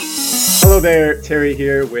Hello there, Terry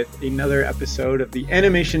here with another episode of the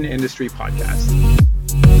Animation Industry Podcast.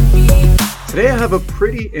 Today I have a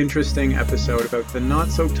pretty interesting episode about the not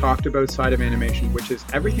so talked about side of animation, which is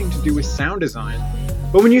everything to do with sound design.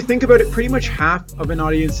 But when you think about it, pretty much half of an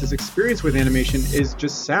audience's experience with animation is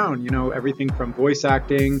just sound, everything from voice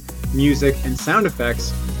acting, music, and sound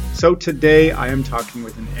effects. So today I am talking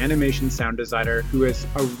with an animation sound designer who has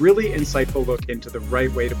a really insightful look into the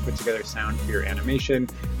right way to put together sound for your animation,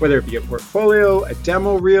 whether it be a portfolio, a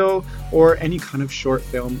demo reel, or any kind of short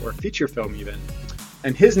film or feature film even.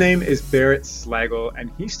 And his name is Barrett Slagle,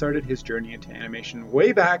 and he started his journey into animation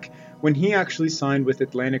way back when he actually signed with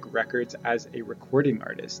Atlantic Records as a recording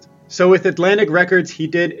artist. So with Atlantic Records, he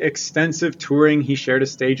did extensive touring. He shared a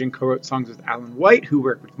stage and co-wrote songs with Alan White, who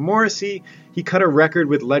worked with Morrissey. He cut a record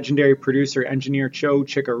with legendary producer-engineer Joe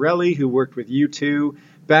Ciccarelli, who worked with U2,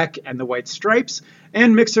 Beck, and the White Stripes,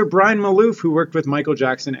 and mixer Brian Malouf, who worked with Michael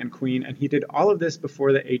Jackson and Queen, and he did all of this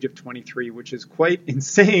before the age of 23, which is quite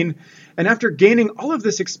insane. And after gaining all of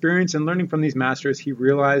this experience and learning from these masters, he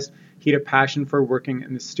realized he had a passion for working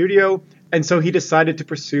in the studio, and so he decided to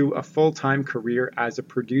pursue a full-time career as a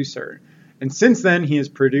producer. And since then, he has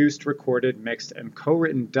produced, recorded, mixed, and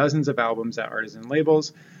co-written dozens of albums at artisan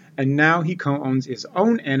labels, and now he co-owns his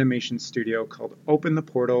own animation studio called Open the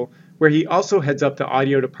Portal, where he also heads up the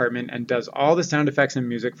audio department and does all the sound effects and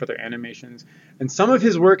music for their animations. And some of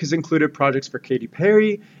his work has included projects for Katy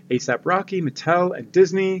Perry, A$AP Rocky, Mattel, and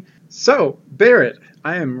Disney. So, Barrett,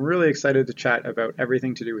 I am really excited to chat about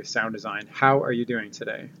everything to do with sound design. How are you doing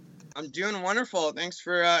today? I'm doing wonderful. Thanks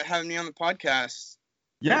for having me on the podcast.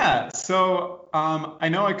 Yeah, so I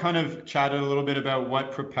know I kind of chatted a little bit about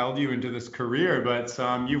what propelled you into this career, but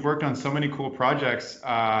you've worked on so many cool projects.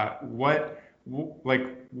 What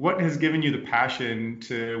has given you the passion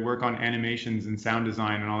to work on animations and sound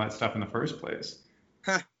design and all that stuff in the first place?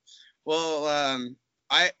 Well,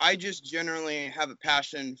 I just generally have a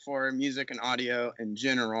passion for music and audio in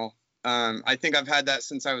general. I think I've had that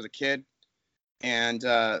since I was a kid. And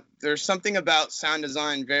there's something about sound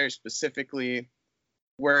design very specifically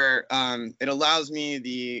where it allows me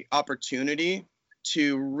the opportunity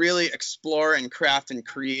to really explore and craft and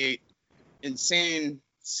create insane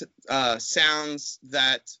sounds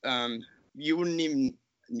that you wouldn't even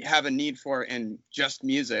have a need for in just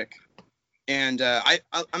music. And I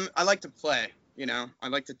like to play, I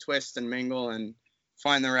like to twist and mingle and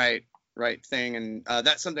find the right thing, and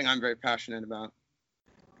that's something I'm very passionate about.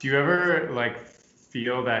 Do you ever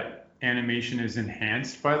feel that animation is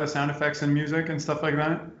enhanced by the sound effects and music and stuff like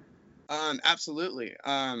that? Absolutely.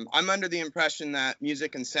 I'm under the impression that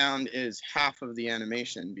music and sound is half of the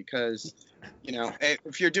animation because,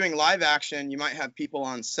 if you're doing live action, you might have people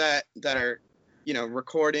on set that are,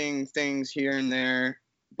 recording things here and there,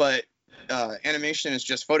 but animation is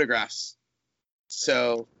just photographs.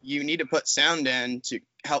 So you need to put sound in to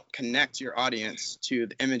help connect your audience to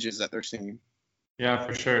the images that they're seeing. Yeah,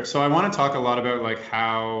 for sure. So I want to talk a lot about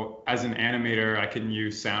how, as an animator, I can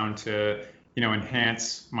use sound to,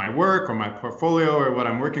 enhance my work or my portfolio or what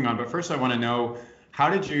I'm working on. But first, I want to know, how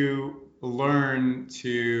did you learn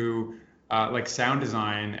to sound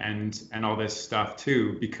design and all this stuff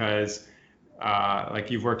too? Because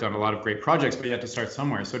you've worked on a lot of great projects, but you had to start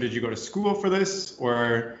somewhere. So did you go to school for this,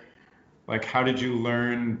 or how did you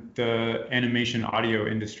learn the animation audio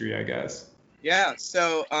industry, I guess? Yeah.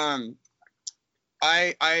 So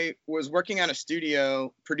I was working at a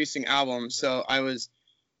studio producing albums, so I was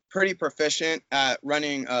pretty proficient at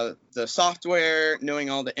running the software, knowing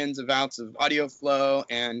all the ins and outs of audio flow,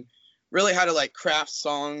 and really how to craft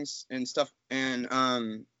songs and stuff.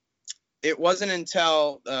 And it wasn't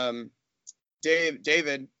until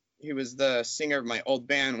David, who was the singer of my old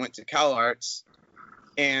band, went to CalArts,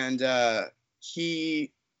 and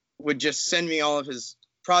he would just send me all of his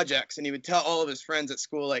projects, and he would tell all of his friends at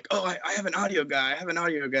school, oh, I have an audio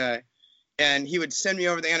guy, and he would send me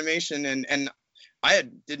over the animation, and I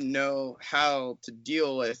didn't know how to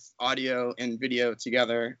deal with audio and video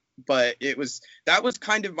together, but that was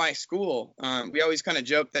kind of my school. We always kind of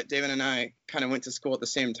joked that David and I kind of went to school at the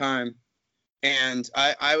same time, and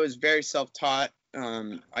I was very self-taught.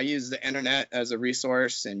 I use the internet as a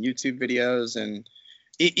resource and YouTube videos, and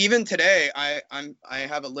even today I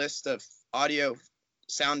have a list of audio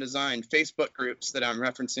sound design Facebook groups that I'm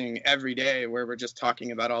referencing every day, where we're just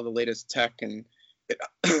talking about all the latest tech, and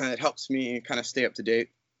it helps me kind of stay up to date.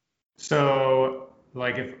 So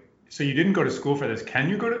so you didn't go to school for this. Can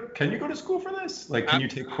you go to school for this? Can you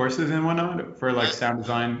take courses and whatnot for sound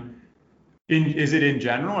design? Is it in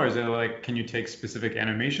general, or is it can you take specific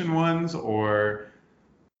animation ones, or?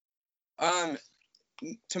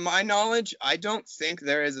 to my knowledge, I don't think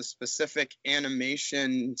there is a specific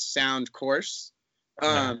animation sound course.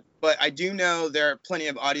 Yeah. But I do know there are plenty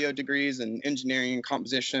of audio degrees and engineering and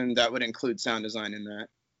composition that would include sound design in that.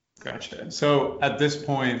 Gotcha. So at this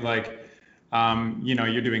point, like,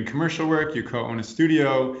 you're doing commercial work, you co-own a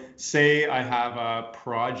studio. Say I have a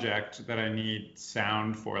project that I need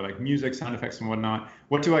sound for, like music, sound effects, and whatnot.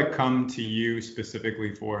 What do I come to you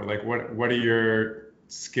specifically for? Like, what are your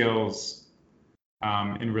skills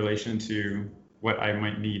in relation to what I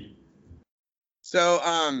might need?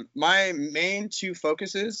 So my main two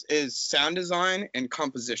focuses is sound design and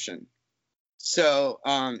composition. So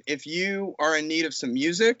if you are in need of some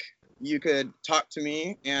music, you could talk to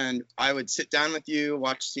me and I would sit down with you,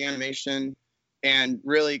 watch the animation, and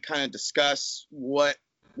really kind of discuss what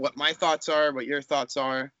my thoughts are, what your thoughts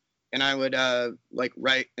are, and I would like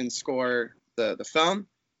write and score the film.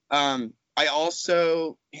 I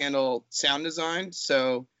also handle sound design,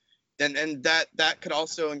 so and that could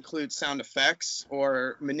also include sound effects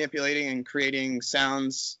or manipulating and creating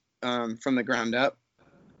sounds from the ground up.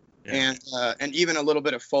 Yeah. And even a little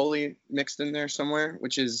bit of Foley mixed in there somewhere,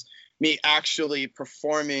 which is me actually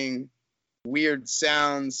performing weird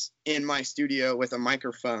sounds in my studio with a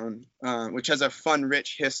microphone, which has a fun,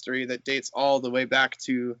 rich history that dates all the way back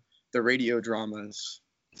to the radio dramas.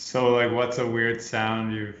 So, like, what's a weird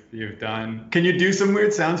sound you've done? Can you do some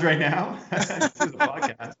weird sounds right now? This is a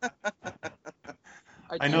podcast.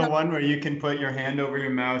 I know one where you can put your hand over your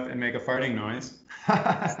mouth and make a farting noise.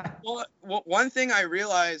 Well, one thing I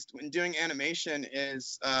realized when doing animation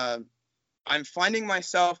is I'm finding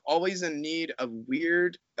myself always in need of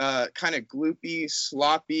weird, kind of gloopy,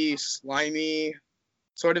 sloppy, slimy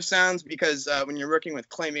sort of sounds, because when you're working with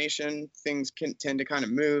claymation, things can tend to kind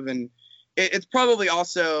of move, and it's probably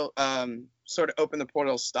also sort of open the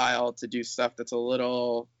portal style to do stuff that's a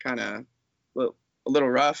little kind of a little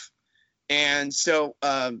rough. And so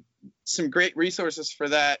some great resources for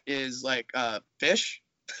that is like fish.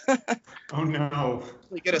 Oh no.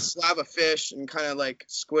 You get a slab of fish and kind of like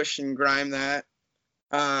squish and grime that.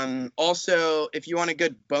 Also, if you want a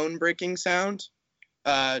good bone breaking sound,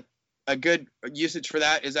 a good usage for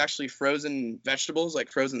that is actually frozen vegetables, like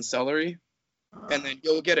frozen celery. And then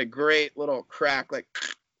you'll get a great little crack, like,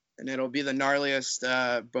 and it'll be the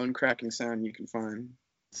gnarliest bone cracking sound you can find.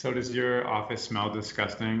 So does your office smell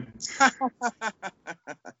disgusting?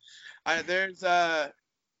 I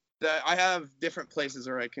have different places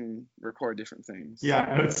where I can record different things. Yeah,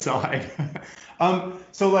 outside.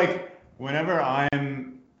 So like whenever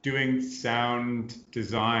I'm doing sound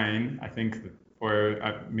design, I think,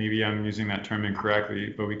 or maybe I'm using that term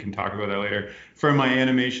incorrectly, but we can talk about that later. For my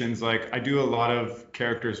animations, like I do a lot of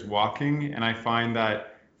characters walking, and I find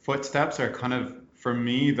that footsteps are kind of, for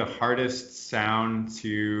me, the hardest sound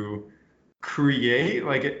to create.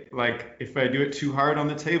 Like if I do it too hard on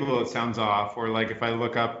the table, it sounds off. Or like if I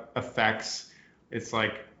look up effects, it's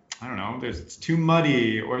like, I don't know, it's too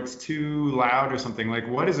muddy or it's too loud or something. Like,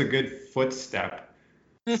 what is a good footstep?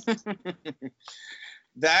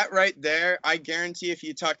 That right there, I guarantee if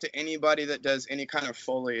you talk to anybody that does any kind of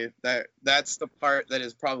Foley, that's the part that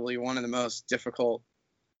is probably one of the most difficult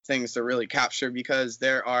things to really capture, because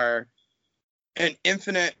there are an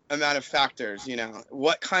infinite amount of factors.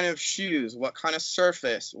 What kind of shoes, what kind of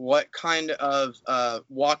surface, what kind of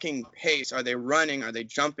walking pace, are they running, are they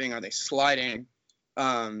jumping, are they sliding?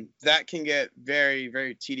 That can get very,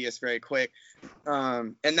 very tedious very quick,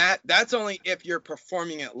 and that's only if you're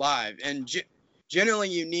performing it live. And generally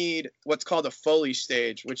you need what's called a Foley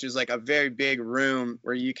stage, which is like a very big room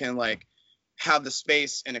where you can like have the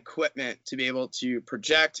space and equipment to be able to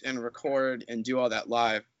project and record and do all that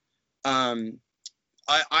live.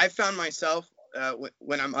 I found myself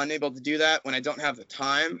when I'm unable to do that, when I don't have the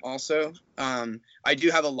time also, I do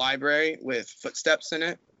have a library with footsteps in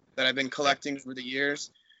it that I've been collecting over the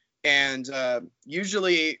years. And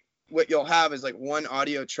usually what you'll have is like one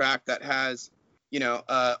audio track that has,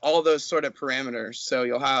 all those sort of parameters. So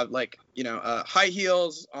you'll have like, high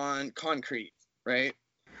heels on concrete, right?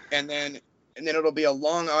 And then it'll be a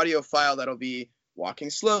long audio file that'll be walking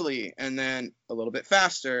slowly, and then a little bit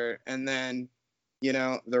faster, and then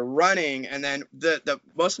they're running. And then the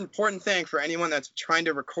most important thing for anyone that's trying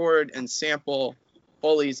to record and sample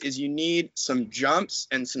Foleys is you need some jumps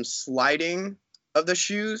and some sliding of the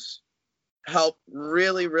shoes. Help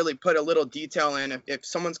really, really put a little detail in. If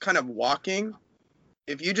someone's kind of walking,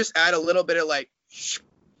 if you just add a little bit of like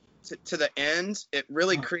to the end, it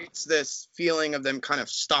really creates this feeling of them kind of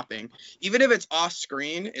stopping. Even if it's off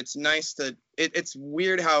screen, it's nice to, it's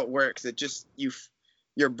weird how it works. It just,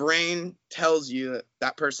 your brain tells you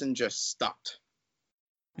that person just stopped.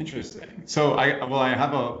 Interesting. So I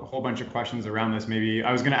have a whole bunch of questions around this. Maybe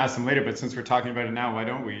I was going to ask them later, but since we're talking about it now, why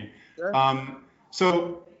don't we? Sure.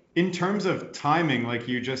 So in terms of timing, like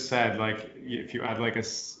you just said, like if you add like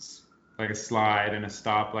like a slide and a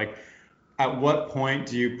stop, like at what point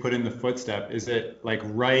do you put in the footstep? Is it like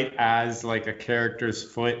right as like a character's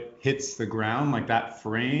foot hits the ground, like that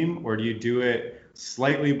frame, or do you do it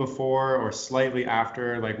slightly before or slightly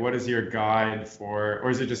after? Like what is your guide for, or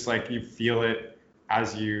is it just like you feel it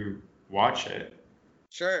as you watch it?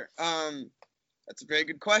 Sure. That's a very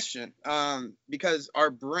good question. Because our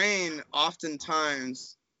brain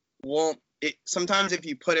oftentimes won't. Sometimes if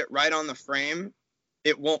you put it right on the frame,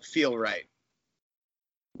 it won't feel right.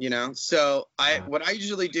 So what I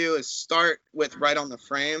usually do is start with right on the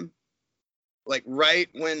frame, like right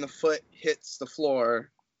when the foot hits the floor,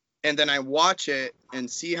 and then I watch it and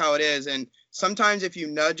see how it is. And sometimes if you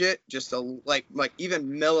nudge it just like even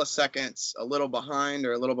milliseconds a little behind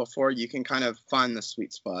or a little before, you can kind of find the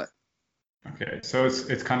sweet spot. Okay, so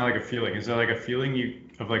it's kind of like a feeling. Is there like a feeling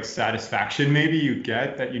of like satisfaction maybe you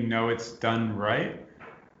get that you know it's done right?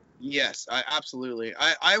 Yes, absolutely.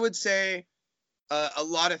 I would say a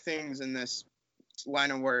lot of things in this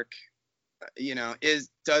line of work,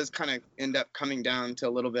 does kind of end up coming down to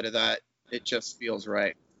a little bit of that. It just feels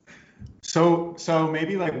right. So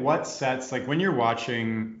maybe like what sets, like when you're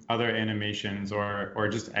watching other animations or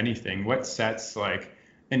just anything, what sets like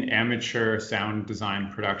an amateur sound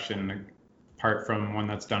design production apart from one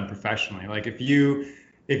that's done professionally? Like if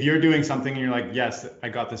you're doing something and you're like, yes, I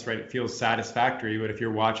got this right, it feels satisfactory, but if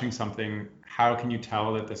you're watching something, how can you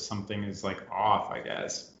tell that this something is like off, I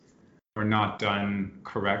guess, or not done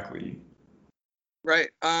correctly? Right.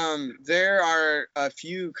 There are a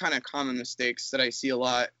few kind of common mistakes that I see a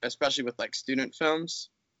lot, especially with like student films.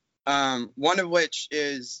 One of which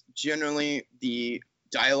is generally the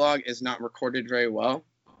dialogue is not recorded very well.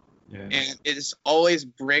 Yeah. And it just always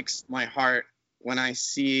breaks my heart when I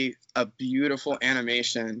see a beautiful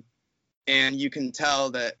animation and you can tell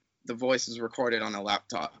that the voice is recorded on a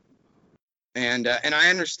laptop. And I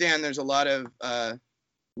understand there's a lot of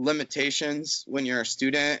limitations when you're a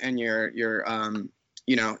student and you're on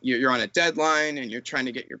a deadline and you're trying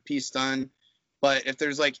to get your piece done. But if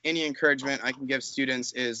there's like any encouragement I can give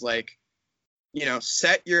students is like,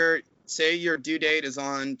 say your due date is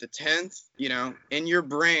on the 10th, in your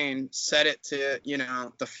brain, set it to,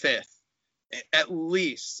 the 5th at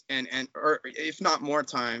least, or if not more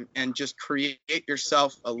time, and just create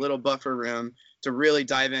yourself a little buffer room to really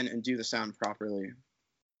dive in and do the sound properly.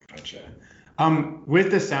 Gotcha.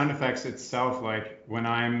 With the sound effects itself, like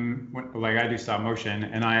like I do stop motion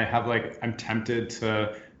and I have like, I'm tempted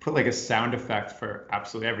to put like a sound effect for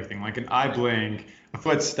absolutely everything, like an eye blink, a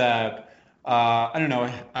footstep, I don't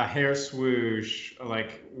know, a hair swoosh,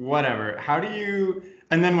 like whatever.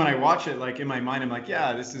 And then when I watch it, like in my mind, I'm like,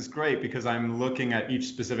 yeah, this is great because I'm looking at each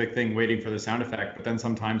specific thing, waiting for the sound effect. But then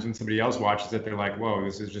sometimes when somebody else watches it, they're like, whoa,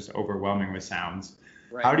 this is just overwhelming with sounds.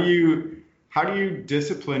 Right. How do you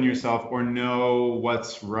discipline yourself or know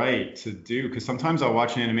what's right to do? Because sometimes I'll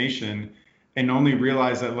watch an animation and only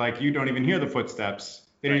realize that like you don't even hear the footsteps.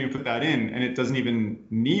 They don't even put that in, and it doesn't even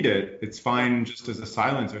need it. It's fine just as a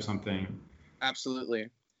silence or something. Absolutely.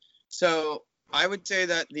 So I would say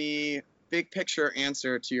that the big picture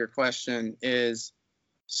answer to your question is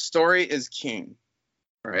story is king,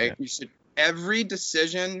 right? Yeah. Every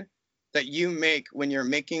decision that you make when you're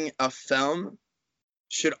making a film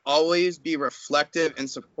should always be reflective and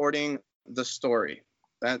supporting the story.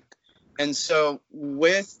 And so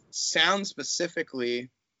with sound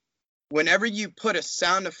specifically, whenever you put a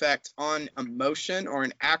sound effect on a motion or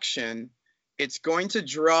an action, it's going to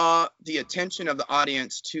draw the attention of the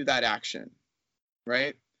audience to that action,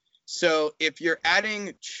 right? So if you're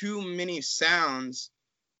adding too many sounds,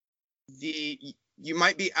 you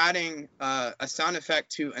might be adding a sound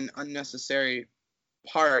effect to an unnecessary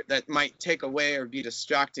part that might take away or be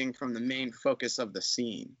distracting from the main focus of the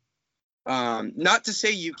scene. Not to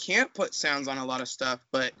say you can't put sounds on a lot of stuff,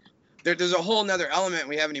 but there's a whole nother element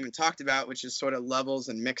we haven't even talked about, which is sort of levels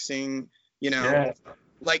and mixing, Yeah.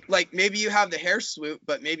 Like maybe you have the hair swoop,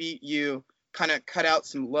 but maybe you kind of cut out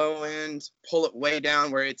some low end, pull it way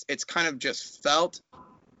down where it's kind of just felt,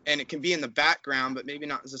 and it can be in the background, but maybe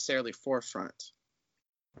not necessarily forefront.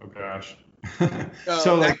 Oh gosh. So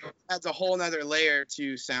that like, adds a whole nother layer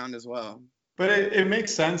to sound as well. but it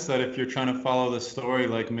makes sense that if you're trying to follow the story,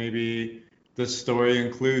 like maybe the story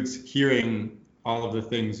includes hearing all of the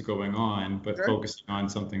things going on, but Sure. focusing on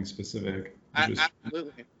something specific.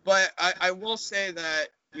 Absolutely. But I will say that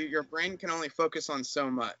your brain can only focus on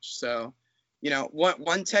so much. So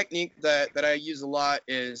one technique that I use a lot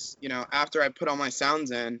is, after I put all my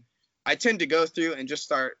sounds in, I tend to go through and just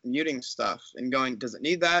start muting stuff and going, does it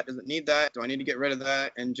need that? Does it need that? Do I need to get rid of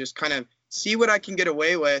that? And just kind of see what I can get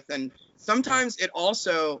away with. And sometimes it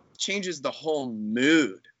also changes the whole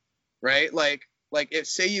mood, right? Like if,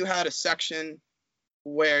 say, you had a section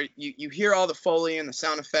where you hear all the Foley and the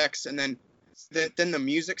sound effects, and then the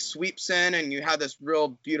music sweeps in and you have this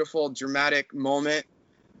real beautiful dramatic moment.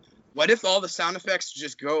 What if all the sound effects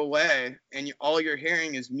just go away and all you're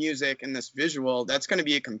hearing is music and this visual? That's going to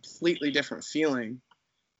be a completely different feeling.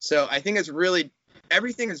 So I think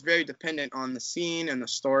everything is very dependent on the scene and the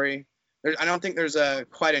story. I don't think there's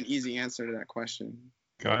quite an easy answer to that question.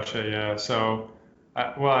 Gotcha. Yeah. So,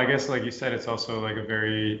 well, I guess like you said, it's also like a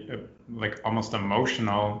very like almost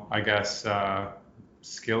emotional, I guess,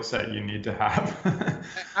 skill set you need to have.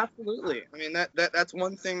 Absolutely. I mean, that's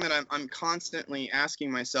one thing that I'm constantly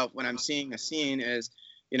asking myself when I'm seeing a scene is,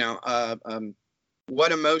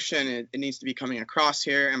 what emotion it needs to be coming across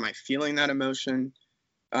here. Am I feeling that emotion?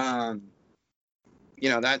 That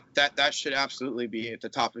should absolutely be at the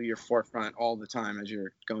top of your forefront all the time as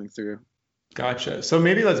you're going through. Gotcha. So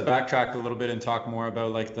maybe let's backtrack a little bit and talk more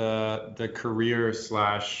about like the career /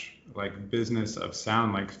 like business of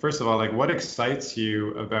sound. Like, first of all, like what excites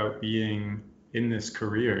you about being in this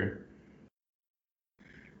career?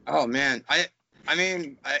 Oh man, I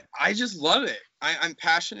just love it. I'm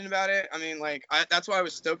passionate about it. I mean, that's why I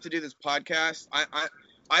was stoked to do this podcast.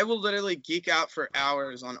 I will literally geek out for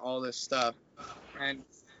hours on all this stuff, and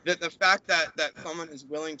the fact that someone is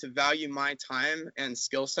willing to value my time and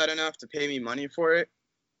skill set enough to pay me money for it,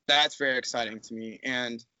 that's very exciting to me.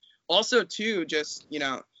 And also too, just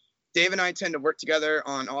Dave and I tend to work together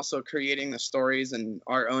on also creating the stories and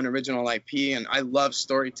our own original IP, and I love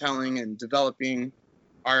storytelling, and developing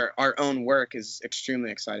our own work is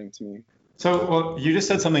extremely exciting to me. So, well, you just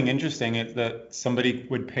said something interesting, that somebody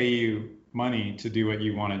would pay you money to do what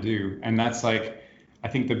you want to do. And that's like, I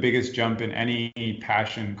think the biggest jump in any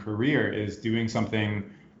passion career is doing something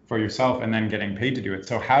for yourself and then getting paid to do it.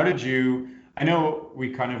 So how did you, I know we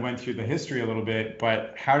kind of went through the history a little bit,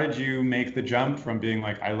 but how did you make the jump from being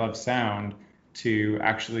like, I love sound, to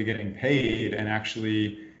actually getting paid and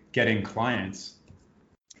actually getting clients?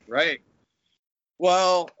 Right.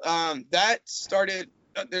 Well, that started,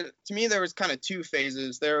 to me, there was kind of two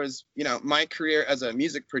phases. There was, my career as a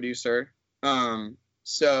music producer.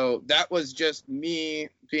 So that was just me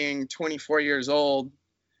being 24 years old,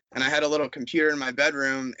 and I had a little computer in my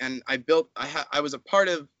bedroom, and I was a part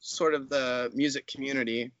of sort of the music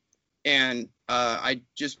community, and I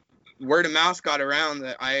just, word of mouth got around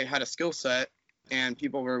that I had a skill set and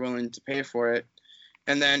people were willing to pay for it.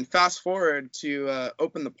 And then fast forward to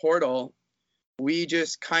Open the Portal, we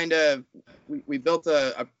just kind of, we built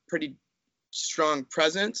a pretty strong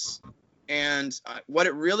presence. And what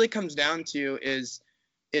it really comes down to is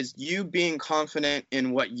you being confident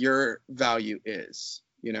in what your value is.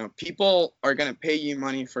 People are going to pay you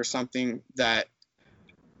money for something that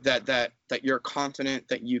you're confident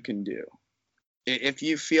that you can do. If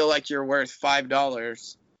you feel like you're worth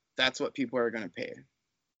 $5, that's what people are going to pay.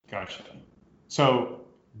 Gotcha. So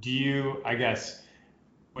do you, I guess,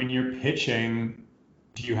 when you're pitching,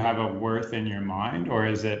 do you have a worth in your mind, or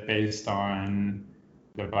is it based on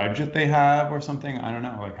the budget they have or something? I don't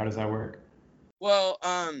know. Like, how does that work? Well,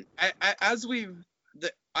 I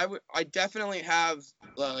definitely have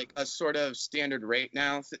like a sort of standard rate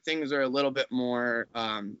now. Things are a little bit more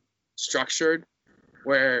structured,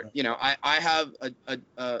 where I have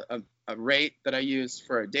a rate that I use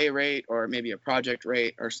for a day rate, or maybe a project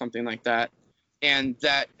rate or something like that, and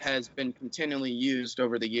that has been continually used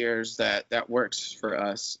over the years. That works for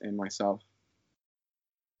us and myself.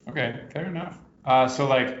 Okay, fair enough.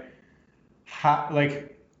 So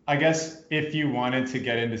I guess if you wanted to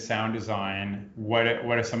get into sound design, what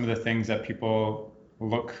are some of the things that people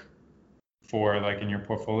look for, like in your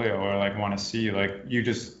portfolio, or like want to see? Like,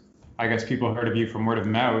 I guess people heard of you from word of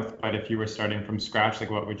mouth, but if you were starting from scratch, like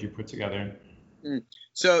what would you put together?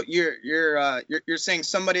 So you're saying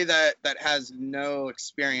somebody that has no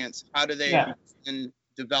experience, how do they begin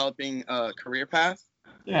developing a career path?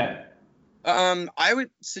 Yeah. I would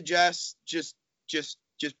suggest just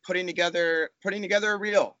putting together a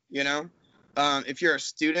reel. If you're a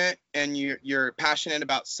student and you're passionate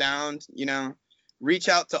about sound, reach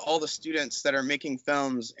out to all the students that are making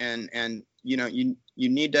films, and you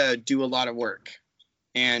need to do a lot of work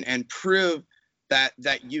and prove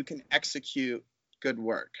that you can execute good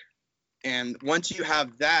work. And once you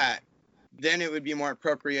have that, then it would be more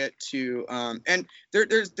appropriate to and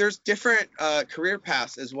there's different career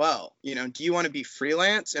paths as well. You know, do you want to be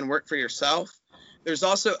freelance and work for yourself? There's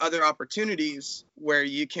also other opportunities where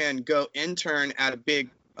you can go intern at a big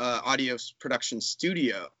audio production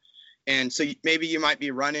studio, and so maybe you might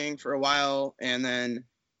be running for a while, and then,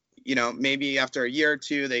 you know, maybe after a year or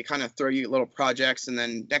two they kind of throw you little projects, and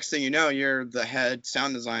then next thing you know you're the head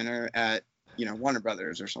sound designer at, you know, Warner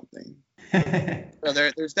Brothers or something. So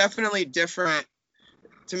there's definitely different,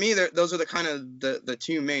 to me, those are the kind of the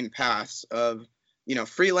two main paths of, you know,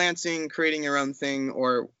 freelancing, creating your own thing,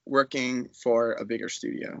 or working for a bigger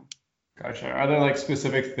studio. Gotcha. Are there like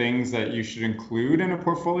specific things that you should include in a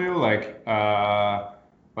portfolio? Like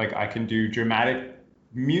I can do dramatic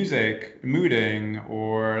music, mooding,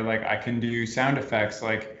 or like I can do sound effects.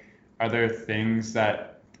 Like, are there things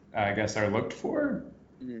that I guess are looked for?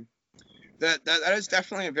 Mm-hmm. That is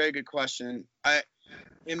definitely a very good question.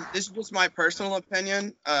 This is just my personal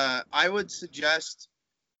opinion. I would suggest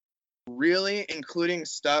really including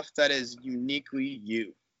stuff that is uniquely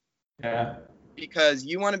you. Yeah. Because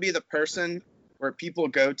you want to be the person where people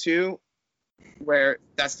go to, where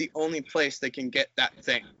that's the only place they can get that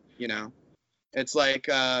thing, you know? It's like,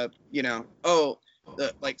 you know,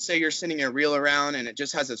 like say you're sending your reel around and it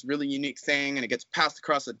just has this really unique thing and it gets passed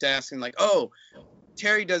across the desk, and like, oh,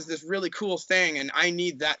 Terry does this really cool thing and I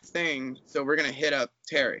need that thing, so we're gonna hit up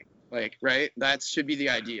Terry. Like, right? That should be the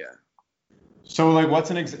idea. So like, what's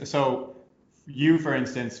so you, for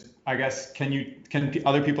instance, I guess, can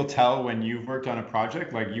other people tell when you've worked on a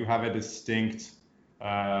project, like you have a distinct,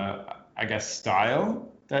 I guess,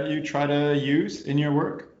 style that you try to use in your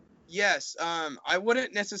work? Yes. I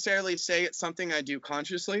wouldn't necessarily say it's something I do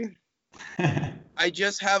consciously. I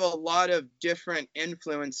just have a lot of different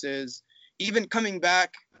influences, even coming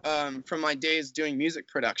back from my days doing music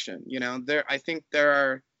production. You know, I think there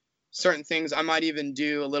are certain things I might even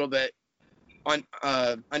do a little bit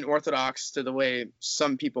unorthodox to the way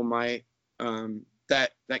some people might,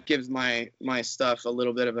 that gives my stuff a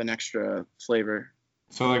little bit of an extra flavor.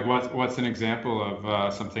 So like what's an example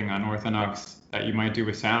of something unorthodox that you might do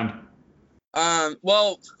with sound?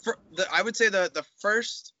 Well, I would say the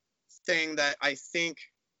first thing that I think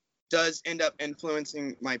does end up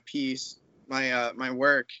influencing my piece, my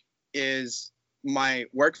work, is my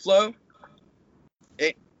workflow.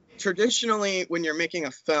 Traditionally, when you're making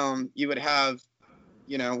a film, you would have,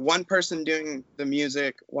 you know, one person doing the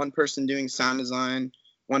music, one person doing sound design,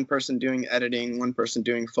 one person doing editing, one person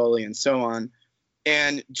doing Foley, and so on.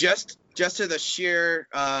 And just to the sheer,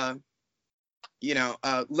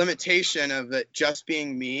 limitation of it just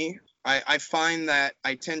being me, I find that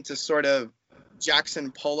I tend to sort of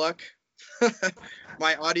Jackson Pollock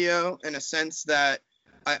my audio, in a sense that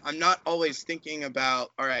I'm not always thinking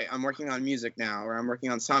about, all right, I'm working on music now, or I'm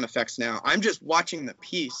working on sound effects now. I'm just watching the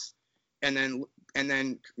piece, and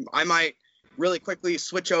then I might really quickly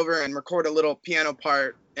switch over and record a little piano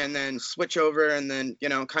part, and then switch over, and then, you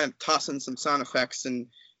know, kind of toss in some sound effects and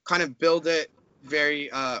kind of build it very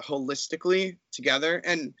holistically together.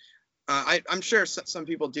 And I'm sure some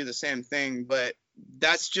people do the same thing, but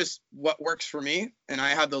that's just what works for me, and I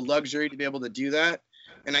have the luxury to be able to do that.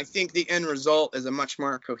 And I think the end result is a much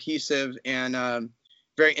more cohesive and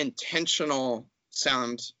very intentional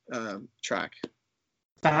sound track.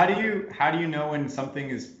 So how do you know when something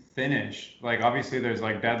is finished? Like, obviously there's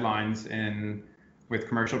like deadlines with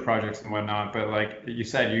commercial projects and whatnot, but like you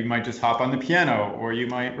said, you might just hop on the piano or you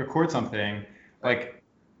might record something. Like,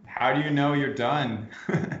 how do you know you're done?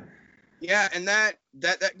 Yeah, and that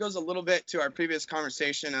goes a little bit to our previous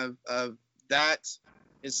conversation of that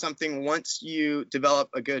is something, once you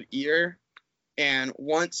develop a good ear and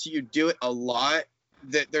once you do it a lot,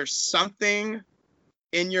 that there's something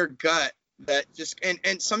in your gut that just,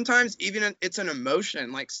 and sometimes even it's an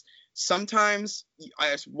emotion. Like, sometimes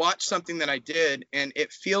I watch something that I did and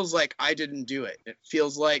it feels like I didn't do it. It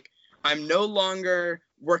feels like I'm no longer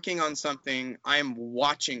working on something, I'm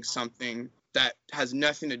watching something that has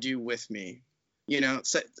nothing to do with me. You know,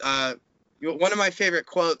 so, one of my favorite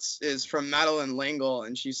quotes is from Madeleine L'Engle,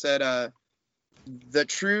 and she said, "The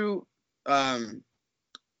true, when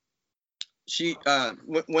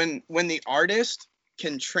the artist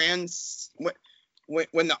can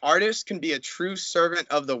when the artist can be a true servant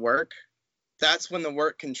of the work, that's when the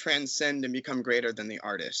work can transcend and become greater than the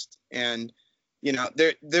artist." And, you know,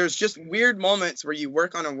 there's just weird moments where you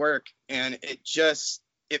work on a work and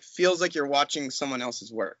it feels like you're watching someone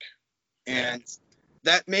else's work, and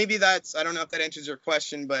that that's, I don't know if that answers your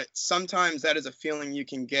question, but sometimes that is a feeling you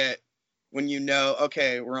can get when you know,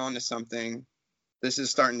 okay, we're on to something. This is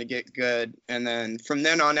starting to get good. And then from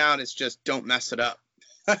then on out, it's just don't mess it up.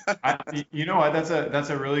 You know what? That's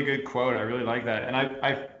a really good quote. I really like that. And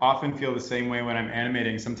I often feel the same way when I'm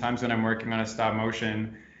animating. Sometimes when I'm working on a stop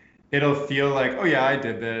motion, it'll feel like, oh yeah, I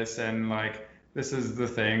did this and like this is the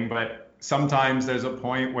thing. But sometimes there's a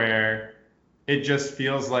point where it just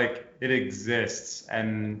feels like it exists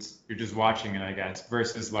and you're just watching it, I guess,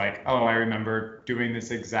 versus like, oh, I remember doing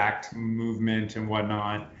this exact movement and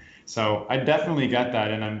whatnot. So I definitely get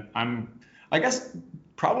that. And I guess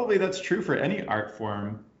probably that's true for any art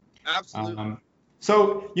form. Absolutely.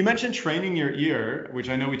 So you mentioned training your ear, which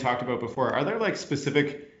I know we talked about before. Are there like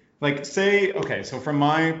specific, like say, okay, so from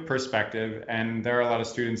my perspective, and there are a lot of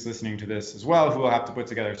students listening to this as well who will have to put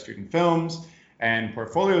together student films and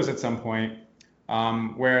portfolios at some point,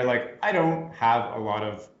 where like I don't have a lot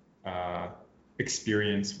of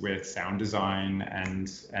experience with sound design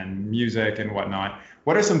and music and whatnot.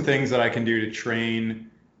 What are some things that I can do to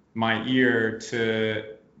train my ear to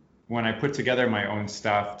when I put together my own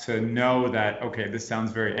stuff to know that, okay, this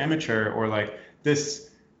sounds very amateur, or like this,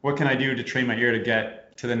 what can I do to train my ear to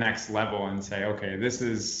get to the next level and say, okay, this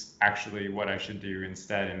is actually what I should do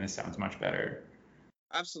instead, and this sounds much better.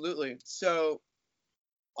 Absolutely. So,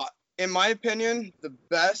 in my opinion, the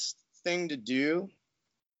best thing to do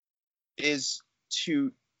is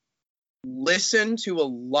to listen to a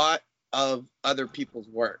lot of other people's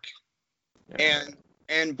work. Yeah.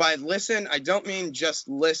 And by listen, I don't mean just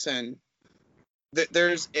listen.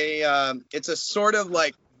 There's it's a sort of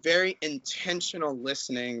like very intentional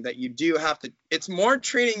listening that you do have to. It's more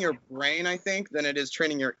training your brain, I think, than it is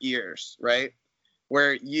training your ears, right?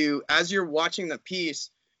 Where you, as you're watching the piece,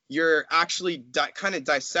 you're actually kind of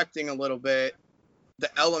dissecting a little bit the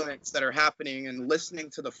elements that are happening and listening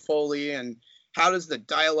to the Foley and how does the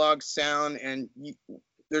dialogue sound. And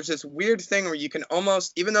there's this weird thing where you can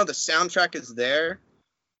almost, even though the soundtrack is there,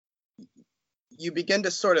 you begin to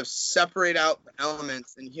sort of separate out the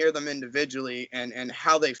elements and hear them individually and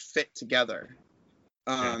how they fit together.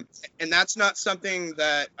 And that's not something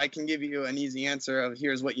that I can give you an easy answer of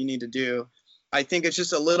here's what you need to do. I think it's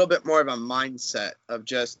just a little bit more of a mindset of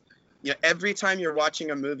just, you know, every time you're watching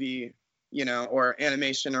a movie, you know, or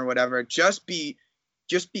animation or whatever, just be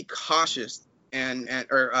cautious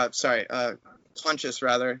conscious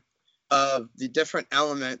rather of the different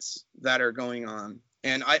elements that are going on.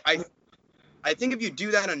 And I think if you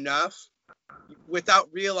do that enough, without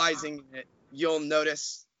realizing it, you'll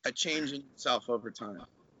notice a change in yourself over time.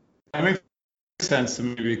 That makes sense to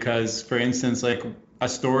me because, for instance, like a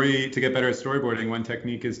story to get better at storyboarding, one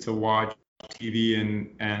technique is to watch TV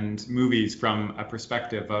and movies from a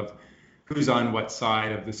perspective of who's on what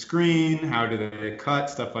side of the screen, how do they cut,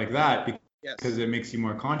 stuff like that, because it makes you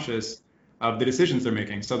more conscious of the decisions they're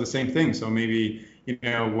making. So the same thing. So maybe, you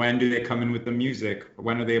know, when do they come in with the music?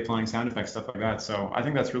 When are they applying sound effects, stuff like that. So I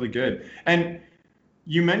think that's really good. And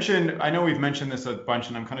you mentioned, I know we've mentioned this a bunch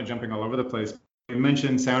and I'm kind of jumping all over the place. You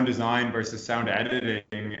mentioned sound design versus sound editing.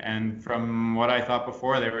 And from what I thought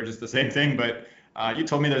before, they were just the same thing. But you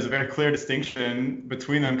told me there's a very clear distinction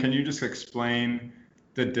between them. Can you just explain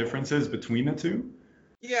the differences between the two?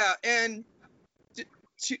 Yeah, and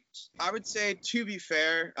I would say, to be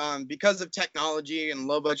fair, because of technology and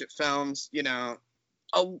low budget films, you know,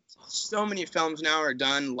 so many films now are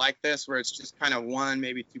done like this, where it's just kind of one,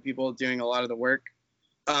 maybe two people doing a lot of the work.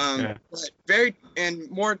 But in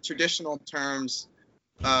more traditional terms,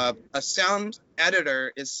 a sound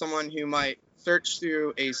editor is someone who might search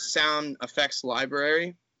through a sound effects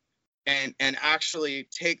library and actually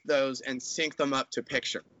take those and sync them up to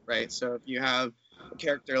picture, right? So if you have a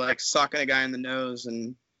character like socking a guy in the nose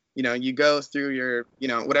and, you know, you go through your, you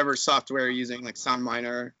know, whatever software you're using, like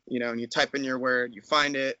SoundMiner, you know, and you type in your word, you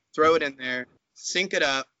find it, throw it in there, sync it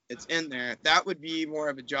up, it's in there. That would be more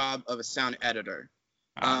of a job of a sound editor.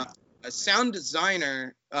 A sound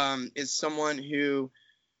designer is someone who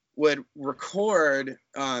would record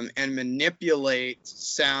and manipulate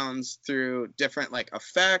sounds through different like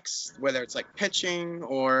effects, whether it's like pitching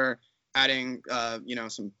or adding you know,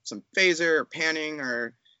 some phaser or panning,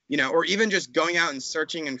 or, you know, or even just going out and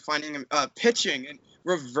searching and finding pitching and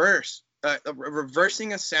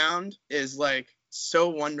reversing a sound is like so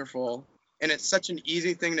wonderful, and it's such an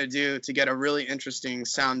easy thing to do to get a really interesting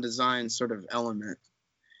sound design sort of element.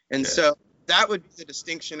 And so that would be the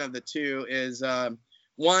distinction of the two, is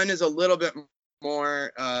one is a little bit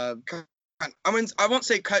more I won't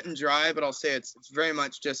say cut and dry, but I'll say it's very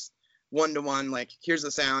much just one-to-one, like here's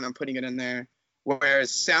the sound, I'm putting it in there.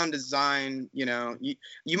 Whereas sound design, you know,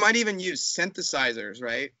 you might even use synthesizers,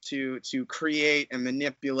 right, to create and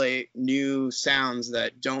manipulate new sounds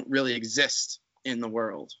that don't really exist in the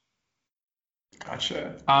world.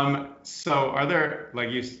 Gotcha. So are there, like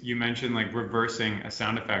you mentioned, like reversing a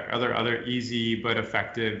sound effect? Are there other easy but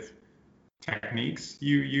effective techniques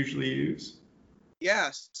you usually use?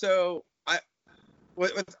 Yeah. So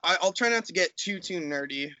I'll try not to get too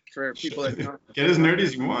nerdy for people that don't. Get as nerdy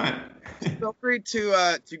as you want. Feel free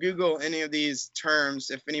to Google any of these terms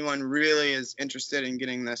if anyone really is interested in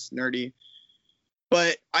getting this nerdy.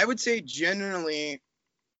 But I would say generally,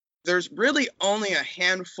 there's really only a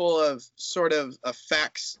handful of sort of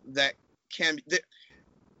effects that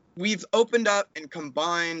we've opened up and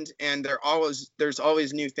combined, and there's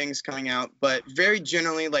always new things coming out. But very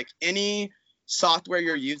generally, like any software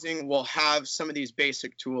you're using will have some of these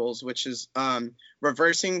basic tools, which is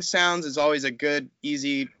reversing sounds is always a good,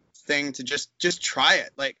 easy thing to just try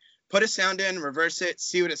it. Like put a sound in, reverse it,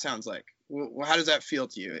 see what it sounds like. How does that feel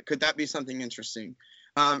to you? Could that be something interesting?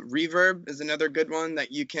 Reverb is another good one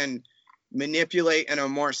that you can manipulate in a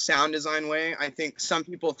more sound design way. I think some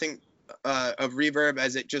people think of reverb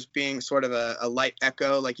as it just being sort of a light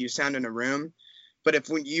echo, like you sound in a room. But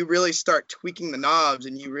when you really start tweaking the knobs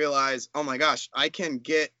and you realize, oh my gosh, I can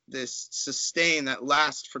get this sustain that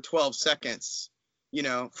lasts for 12 seconds,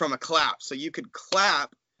 from a clap. So you could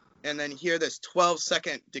clap and then hear this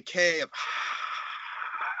 12-second decay of,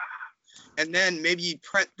 and then maybe you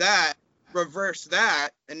print that, reverse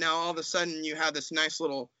that, and now all of a sudden you have this nice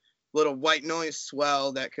little white noise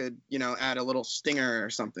swell that could, add a little stinger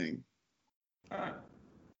or something.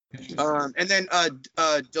 And then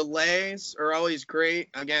delays are always great.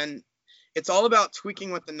 Again, it's all about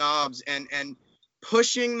tweaking with the knobs and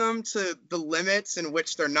pushing them to the limits in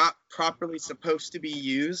which they're not properly supposed to be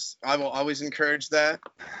used. I will always encourage that,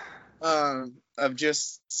 of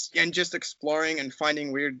just exploring and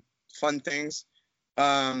finding weird, fun things.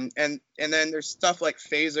 And then there's stuff like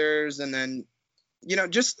phasers, and then,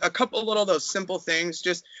 just a couple little those simple things.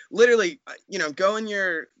 Just literally, go in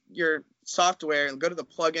your software and go to the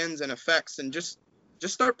plugins and effects and just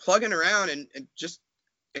start plugging around and just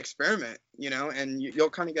experiment, and you'll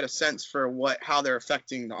kind of get a sense for how they're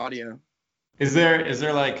affecting the audio. Is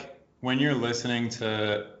there like, when you're listening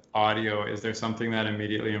to audio, is there something that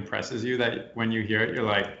immediately impresses you that when you hear it, you're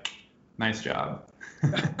like, nice job?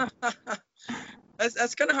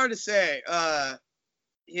 That's kind of hard to say.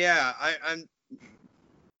 Yeah,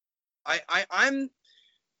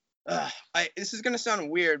 this is gonna sound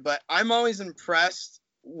weird, but I'm always impressed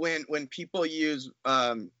when people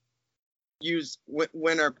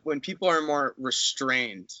when people are more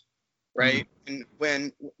restrained, right? Mm-hmm. And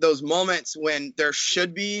when those moments when there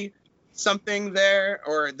should be something there,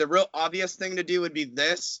 or the real obvious thing to do would be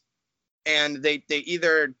this, and they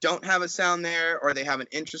either don't have a sound there or they have an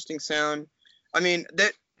interesting sound. I mean,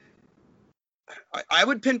 that I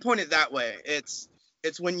would pinpoint it that way. It's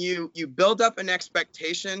when you build up an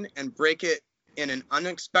expectation and break it in an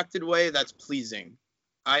unexpected way that's pleasing.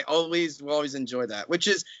 I will always enjoy that, which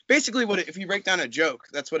is basically if you break down a joke,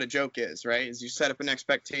 that's what a joke is, right? Is you set up an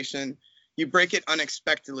expectation, you break it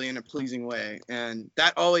unexpectedly in a pleasing way. And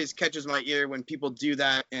that always catches my ear when people do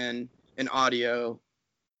that in audio,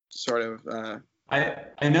 sort of.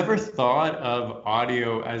 I never thought of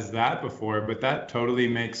audio as that before, but that totally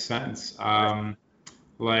makes sense.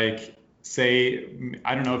 Like, say,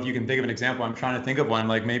 I don't know if you can think of an example. I'm trying to think of one,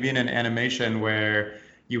 like maybe in an animation where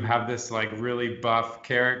you have this like really buff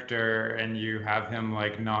character and you have him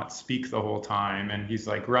like not speak the whole time and he's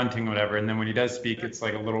like grunting or whatever, and then when he does speak, it's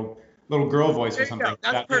like a little girl voice or something.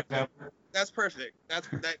 That's perfect. That's perfect.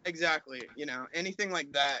 That exactly. Anything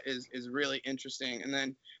like that is really interesting. And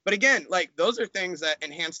then, but again, like those are things that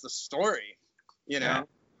enhance the story, Yeah.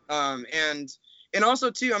 And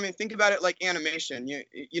also too, I mean, think about it like animation.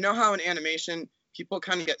 You know how in animation people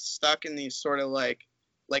kind of get stuck in these sort of like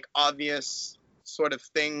obvious sort of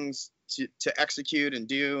things to execute and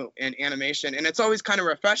do in animation, and it's always kind of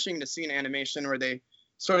refreshing to see an animation where they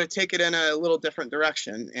sort of take it in a little different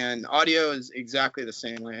direction. And audio is exactly the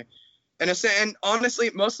same way. And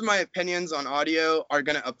honestly, most of my opinions on audio are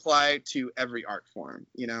going to apply to every art form.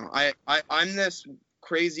 I'm this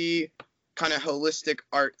crazy kind of holistic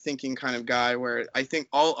art thinking kind of guy where I think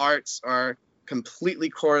all arts are completely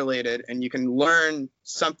correlated, and you can learn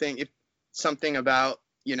something about,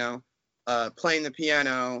 playing the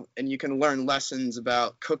piano, and you can learn lessons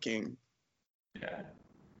about cooking. Yeah.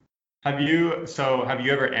 Have you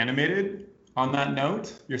ever animated on that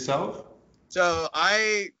note yourself? So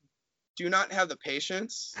I do not have the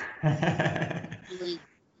patience to really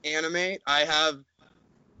animate. I have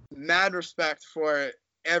mad respect for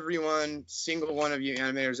single one of you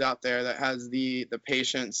animators out there that has the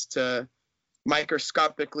patience to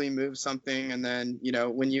microscopically move something, and then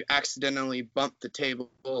when you accidentally bump the table,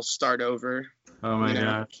 start over. Oh my You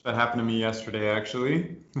know, gosh, that happened to me yesterday,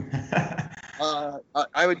 actually.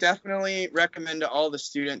 I would definitely recommend to all the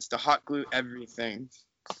students to hot glue everything.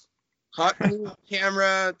 Hot glue the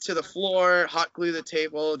camera to the floor, hot glue the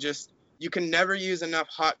table. Just, you can never use enough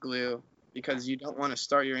hot glue because you don't want to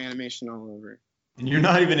start your animation all over. And you're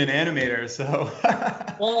not even an animator, so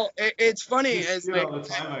Well, it's funny you as see it like, all the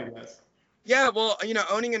time, I guess. yeah, well,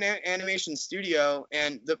 owning an animation studio,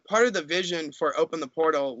 and the part of the vision for Open the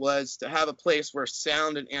Portal was to have a place where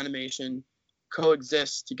sound and animation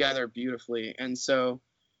coexist together beautifully. And so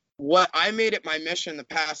what I made it my mission the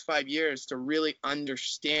past 5 years to really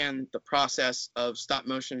understand the process of stop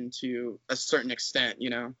motion to a certain extent,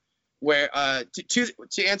 where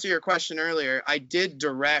to answer your question earlier, I did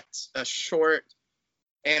direct a short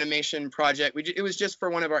animation project. It was just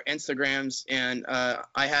for one of our Instagrams, and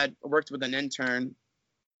I had worked with an intern,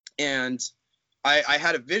 and I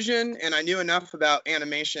had a vision, and I knew enough about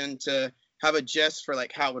animation to have a gist for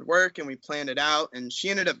like how it would work, and we planned it out, and she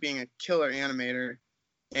ended up being a killer animator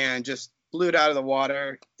and just blew it out of the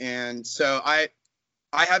water. And so I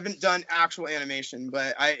haven't done actual animation,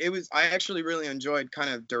 but I actually really enjoyed kind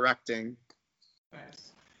of directing.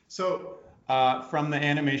 Nice. So, from the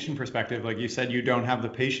animation perspective, like you said, you don't have the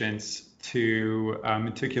patience to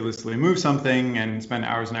meticulously move something and spend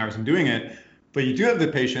hours and hours in doing it, but you do have the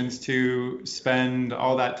patience to spend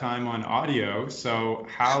all that time on audio. So,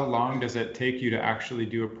 how long does it take you to actually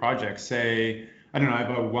do a project? Say, I don't know, I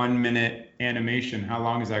have a 1 minute animation. How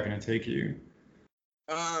long is that going to take you?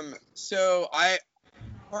 So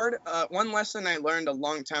one lesson I learned a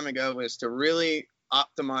long time ago was to really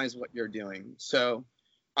optimize what you're doing. So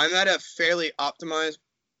I'm at a fairly optimized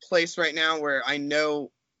place right now where I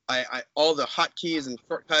know I all the hotkeys and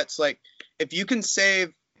shortcuts. Like, if you can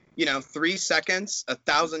save 3 seconds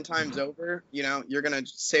 1,000 times over, you're gonna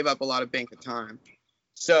save up a lot of bank of time.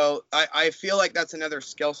 So I feel like that's another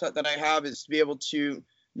skill set that I have, is to be able to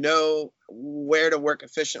know where to work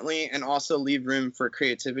efficiently and also leave room for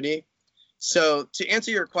creativity. So to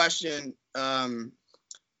answer your question,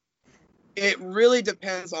 it really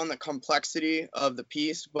depends on the complexity of the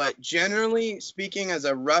piece, but generally speaking, as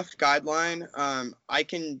a rough guideline, I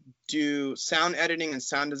can do sound editing and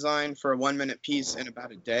sound design for a 1 minute piece in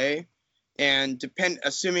about a day. And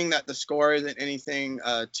assuming that the score isn't anything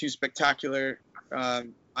too spectacular,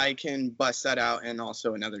 I can bust that out in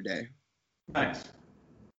also another day. Nice.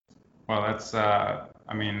 Well, that's, I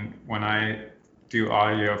mean, when I do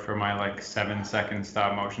audio for my like 7 second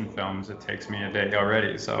stop motion films, it takes me a day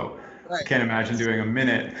already. So Right. I can't imagine doing a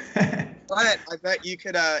minute. But I bet you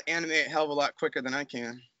could animate a hell of a lot quicker than I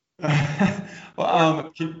can.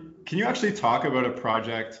 Well, can you actually talk about a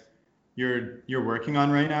project you're working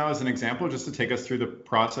on right now as an example, just to take us through the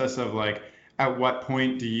process of like, at what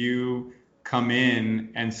point do you come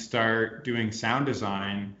in and start doing sound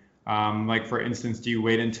design? Like, for instance, do you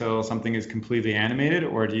wait until something is completely animated,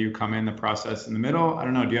 or do you come in the process in the middle? I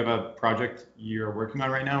don't know. Do you have a project you're working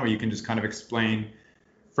on right now where you can just kind of explain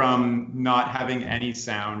from not having any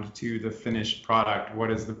sound to the finished product?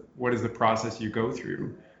 What is the process you go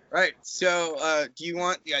through? Right. So do you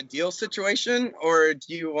want the ideal situation, or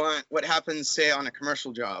do you want what happens, say, on a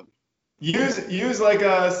commercial job? Use like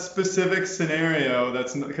a specific scenario,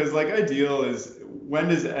 that's because like ideal is, when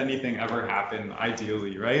does anything ever happen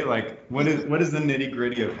ideally, right? Like, what is the nitty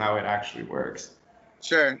gritty of how it actually works?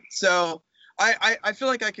 Sure. So I feel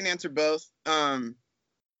like I can answer both.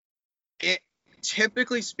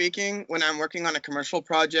 Typically speaking, when I'm working on a commercial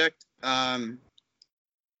project,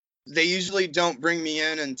 they usually don't bring me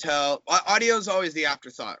in until audio is always the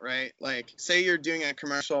afterthought, right? Like, say you're doing a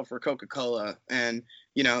commercial for Coca-Cola, and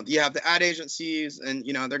you have the ad agencies, and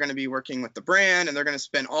they're going to be working with the brand, and they're going to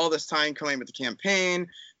spend all this time coming up with the campaign.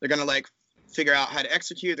 They're going to like figure out how to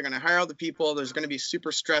execute. They're going to hire all the people. There's going to be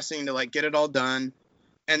super stressing to like get it all done.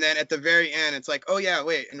 And then at the very end, it's like, oh yeah,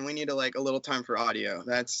 wait, and we need to like a little time for audio.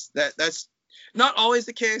 That's not always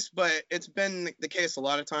the case, but it's been the case a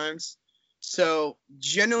lot of times. So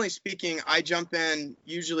generally speaking, I jump in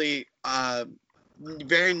usually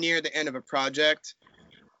very near the end of a project,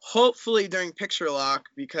 hopefully during picture lock,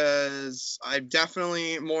 because I've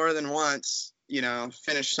definitely more than once,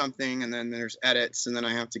 finished something and then there's edits, and then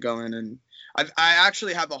I have to go in, and I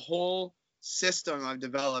actually have a whole system I've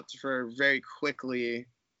developed for very quickly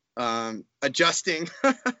adjusting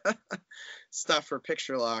stuff for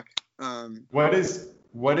picture lock. What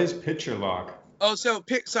is picture lock? Oh, so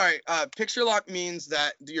picture lock means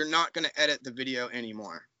that you're not going to edit the video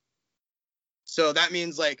anymore. So that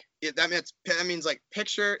means like that means like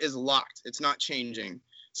picture is locked. It's not changing.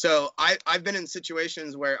 So I've been in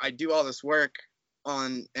situations where I do all this work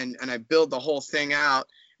on and I build the whole thing out,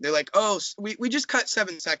 They're like, oh, we just cut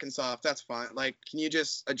 7 seconds off. That's fine. Like, can you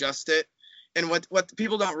just adjust it? And what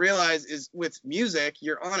people don't realize is with music,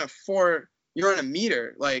 you're on a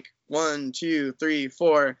meter, like 1, 2, 3,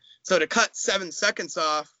 4. So to cut 7 seconds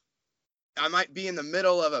off, I might be in the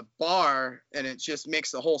middle of a bar and it just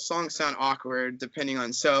makes the whole song sound awkward depending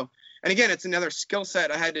on. So, and again, it's another skill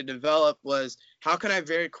set I had to develop was how can I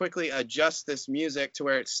very quickly adjust this music to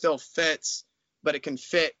where it still fits, but it can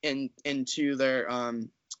fit into their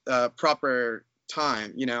proper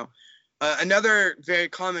time, you know. Another very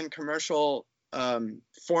common commercial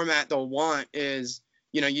format they'll want is,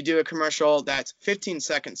 you know, you do a commercial that's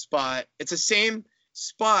 15-second spot. It's the same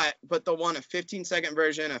spot, but they'll want a 15-second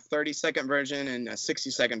version, a 30-second version, and a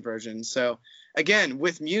 60-second version. So again,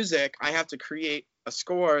 with music, I have to create a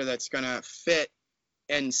score that's going to fit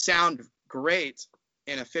and sound great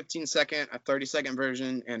in a 15-second, a 30-second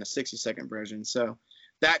version, and a 60-second version. So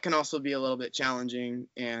that can also be a little bit challenging,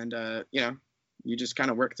 and you know, you just kind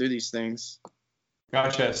of work through these things.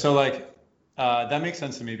 Gotcha. So like that makes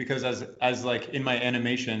sense to me because as like in my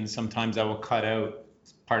animation, sometimes I will cut out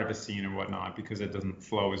part of a scene or whatnot because it doesn't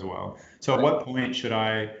flow as well. So at what point should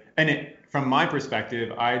I, from my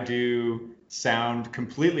perspective, I do sound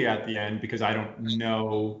completely at the end because I don't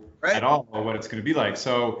know at all what it's going to be like.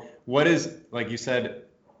 So what is, like you said,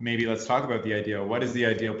 maybe let's talk about the ideal. What is the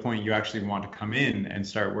ideal point you actually want to come in and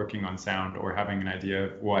start working on sound or having an idea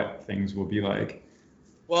of what things will be like?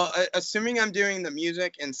 Well, assuming I'm doing the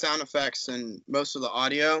music and sound effects and most of the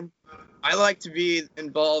audio, I like to be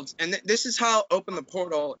involved. And this is how Open the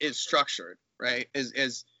Portal is structured, right?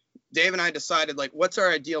 Is Dave and I decided, like, what's our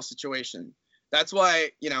ideal situation? That's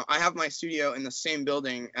why, you know, I have my studio in the same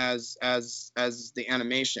building as the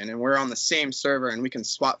animation, and we're on the same server and we can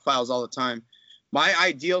swap files all the time. My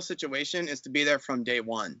ideal situation is to be there from day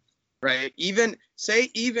one, right? Even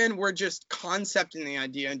we're just concepting the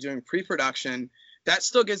idea and doing pre-production, that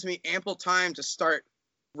still gives me ample time to start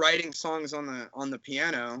writing songs on the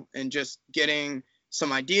piano and just getting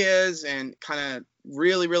some ideas and kind of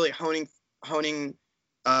really honing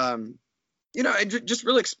you know, just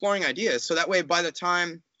really exploring ideas. So that way, by the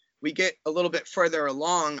time we get a little bit further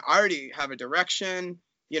along, I already have a direction.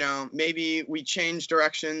 You know, maybe we change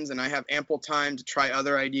directions and I have ample time to try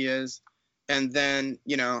other ideas. And then,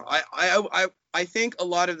 you know, I think a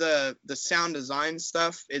lot of the sound design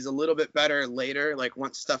stuff is a little bit better later, like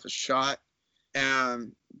once stuff is shot.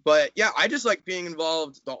 But yeah, I just like being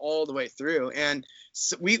involved all the way through. And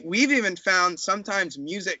so we've even found sometimes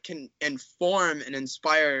music can inform and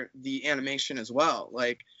inspire the animation as well.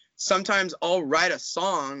 Like sometimes I'll write a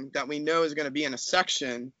song that we know is going to be in a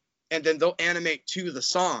section, and then they'll animate to the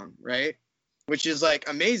song, right? Which is like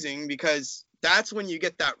amazing because that's when you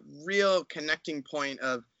get that real connecting point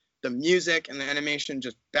of the music and the animation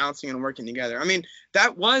just bouncing and working together. I mean,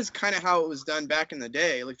 that was kind of how it was done back in the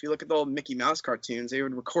day. Like if you look at the old Mickey Mouse cartoons, they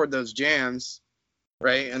would record those jams,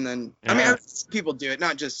 right? And then, yeah. I mean, people do it,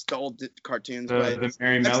 not just the old cartoons, but the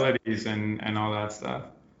merry melodies and all that stuff.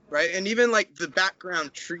 Right, and even like the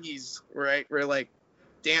background trees, right? We're like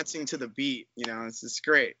dancing to the beat, you know, it's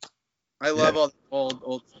great. I love all the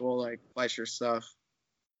old school like Fleischer stuff.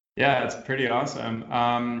 Yeah, it's pretty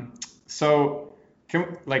awesome. So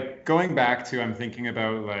like going back to, I'm thinking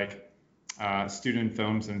about like student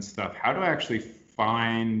films and stuff. How do I actually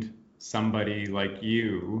find somebody like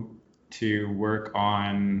you to work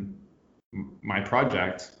on my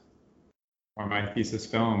project or my thesis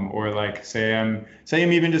film, or like say I'm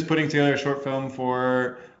even just putting together a short film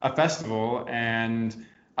for a festival, and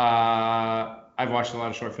I've watched a lot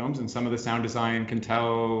of short films, and some of the sound design can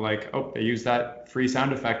tell like, oh, they use that free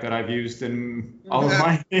sound effect that I've used in all of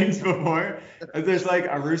my things before. There's like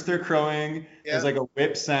a rooster crowing, there's like a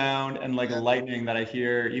whip sound, and like a lightning that I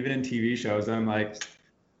hear even in TV shows. And I'm like,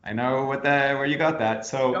 I know where you got that.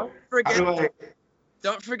 So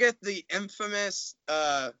don't forget the infamous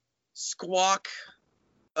squawk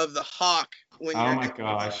of the hawk when oh my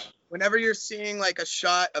gosh. Whenever you're seeing like a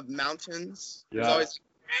shot of mountains, there's always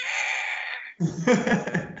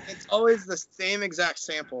it's always the same exact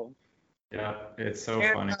sample. Yeah, it's so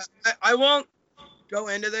funny. I won't go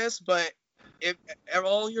into this, but if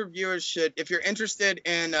all your viewers should, if you're interested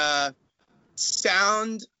in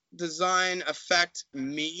sound design effect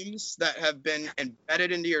memes that have been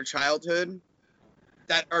embedded into your childhood,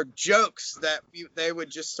 that are jokes that they would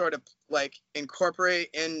just sort of like incorporate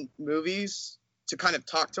in movies to kind of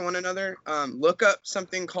talk to one another, look up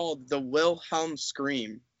something called the Wilhelm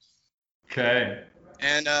scream. Okay.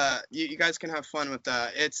 And you guys can have fun with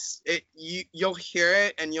that. You'll hear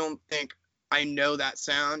it and you'll think, I know that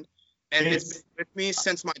sound, and it's been with me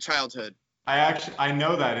since my childhood. I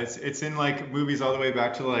know that it's in like movies all the way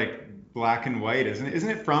back to like black and white, isn't it? Isn't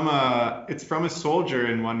it from it's from a soldier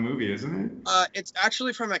in one movie, isn't it? It's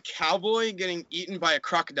actually from a cowboy getting eaten by a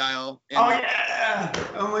crocodile. Oh yeah!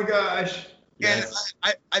 Oh my gosh! And Yes.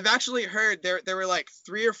 I've actually heard there were like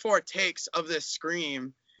 3 or 4 takes of this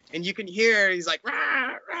scream, and you can hear he's like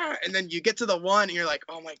rah, rah, and then you get to the one and you're like,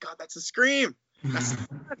 oh my god, that's a scream.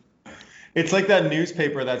 It's like that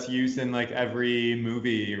newspaper that's used in like every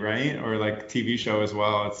movie, right? Or like TV show as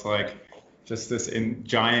well. It's like just this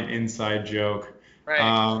giant inside joke. Right.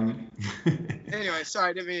 Um, Anyway,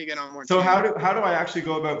 sorry, I didn't mean to get on more. so how do I actually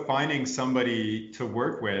go about finding somebody to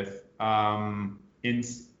work with in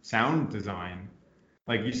sound design?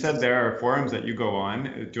 Like you said, there are forums that you go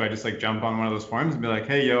on. Do I just like jump on one of those forums and be like,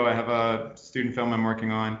 hey, yo, I have a student film I'm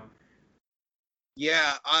working on?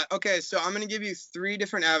 Yeah. Okay. So I'm gonna give you 3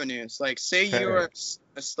 different avenues. Like, say Okay.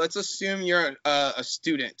 let's assume you're a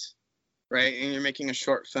student, right? And you're making a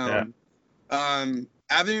short film.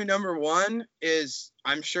 Avenue number 1 is,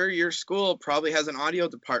 I'm sure your school probably has an audio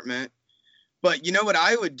department, but you know what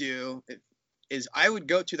I would do is I would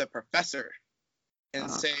go to the professor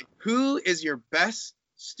and say, who is your best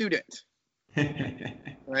student,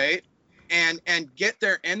 right? And get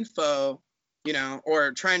their info,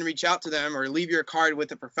 or try and reach out to them or leave your card with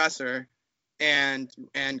the professor and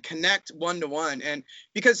connect one-to-one. And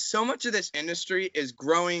because so much of this industry is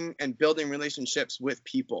growing and building relationships with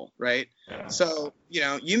people, right? Yeah. So,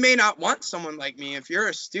 you may not want someone like me. If you're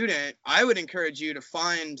a student, I would encourage you to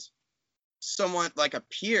find someone like a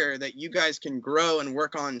peer that you guys can grow and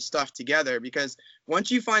work on stuff together, because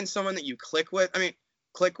once you find someone that you click with,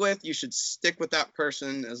 you should stick with that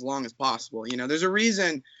person as long as possible. There's a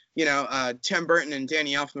reason Tim Burton and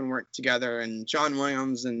Danny Elfman work together, and John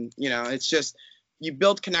Williams, and it's just, you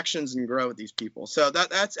build connections and grow with these people. So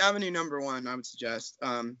that's avenue number 1, I would suggest.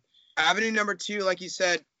 Avenue number 2, like you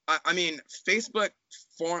said, Facebook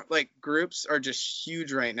groups are just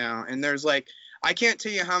huge right now, and there's I can't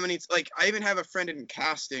tell you how many. I even have a friend in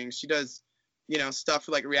casting. She does stuff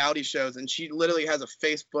for like reality shows, and she literally has a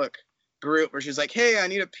Facebook group where she's like, hey, I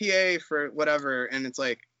need a PA for whatever, and it's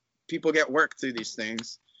like people get work through these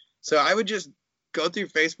things. So I would just go through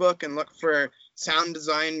Facebook and look for sound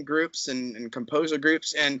design groups and composer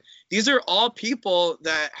groups, and these are all people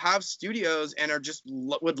that have studios and are just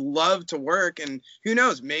would love to work. And who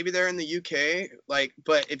knows, maybe they're in the UK,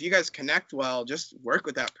 but if you guys connect well, just work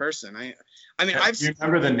with that person. Do you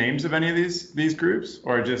remember the names of any of these groups,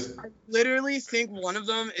 or just? I literally think one of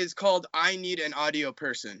them is called I Need an Audio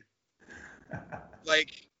Person.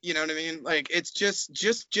 You know what I mean? It's just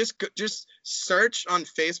search on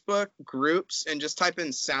Facebook groups and just type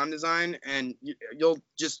in sound design, and you'll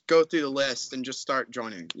just go through the list and just start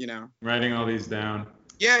joining, Writing all these down.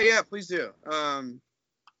 Yeah, please do.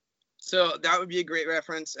 So that would be a great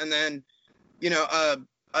reference. And then,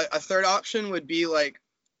 a third option would be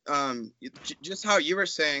just how you were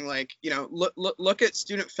saying, look at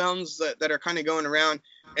student films that are kind of going around,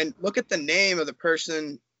 and look at the name of the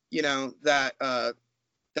person,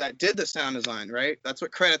 that did the sound design, right? That's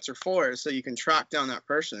what credits are for, so you can track down that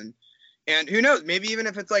person. And who knows, maybe even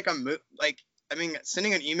if it's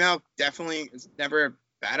sending an email definitely is never a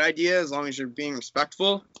bad idea as long as you're being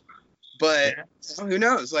respectful. But who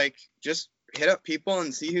knows, just hit up people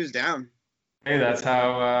and see who's down. Hey, that's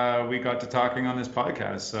how we got to talking on this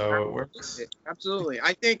podcast, so it works. Absolutely.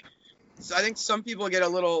 I think some people get a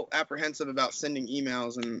little apprehensive about sending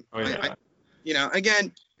emails, and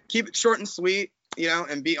again, keep it short and sweet,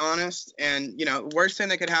 and be honest. And worst thing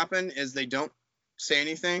that could happen is they don't say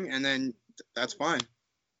anything, and then that's fine.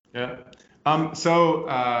 Yeah. So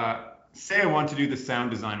say I want to do the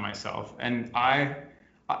sound design myself, and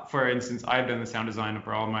for instance, I've done the sound design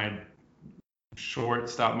for all my short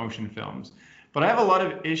stop motion films, but I have a lot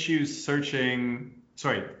of issues searching.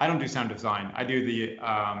 Sorry, I don't do sound design. I do the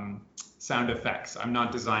sound effects. I'm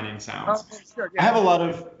not designing sounds. Oh, sure, yeah. I have a lot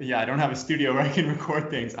of, I don't have a studio where I can record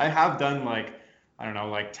things. I have done I don't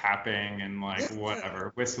know, tapping and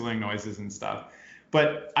whatever, whistling noises and stuff.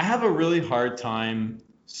 But I have a really hard time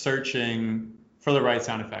searching for the right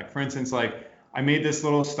sound effect. For instance, I made this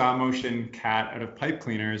little stop motion cat out of pipe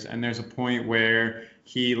cleaners, and there's a point where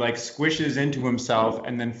he squishes into himself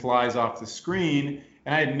and then flies off the screen,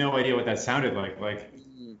 and I had no idea what that sounded like.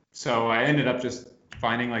 So I ended up just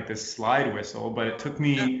finding this slide whistle, but it took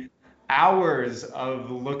me hours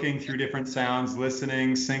of looking through different sounds,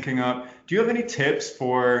 listening, syncing up. Do you have any tips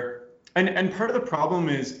for, and part of the problem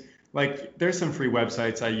is there's some free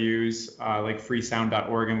websites I use,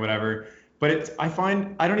 freesound.org and whatever, but I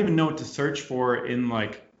find I don't even know what to search for in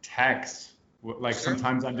text Like Sure.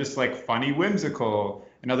 sometimes I'm just like funny whimsical,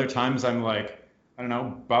 and other times I'm like, I don't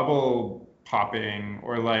know, bubble popping,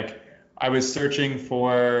 or like I was searching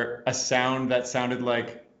for a sound that sounded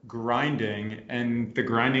like grinding, and the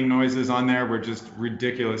grinding noises on there were just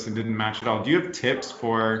ridiculous and didn't match at all. Do you have tips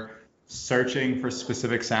for searching for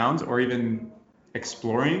specific sounds or even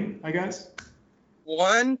exploring, I guess?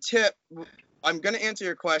 One tip, I'm going to answer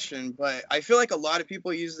your question, but I feel like a lot of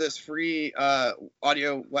people use this free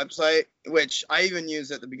audio website, which I even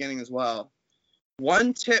used at the beginning as well.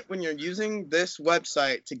 One tip when you're using this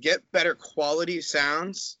website to get better quality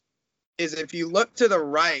sounds is if you look to the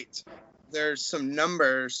right, there's some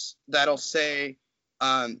numbers that'll say,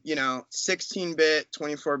 16-bit,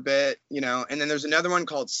 24-bit, and then there's another one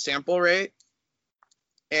called sample rate.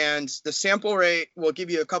 And the sample rate will give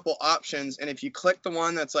you a couple options. And if you click the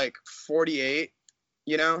one that's like 48,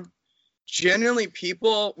 generally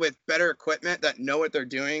people with better equipment that know what they're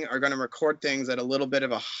doing are going to record things at a little bit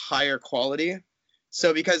of a higher quality.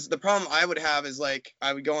 So because the problem I would have is like,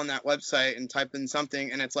 I would go on that website and type in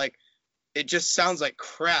something and it's like, it just sounds like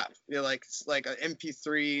crap. It's like an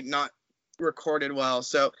MP3 not recorded well.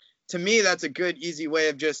 So to me, that's a good, easy way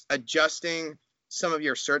of just adjusting some of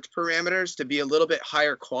your search parameters to be a little bit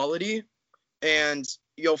higher quality, and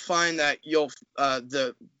you'll find that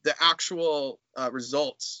the actual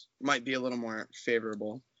results might be a little more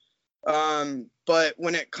favorable. But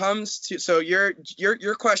when it comes to, so your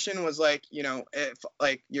question was like, if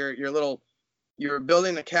like you were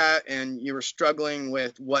building a cat and you were struggling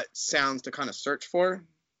with what sounds to kind of search for,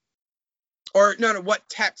 or no, what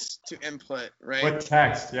text to input, right? What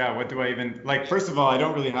text? Yeah. What do I even like? First of all, I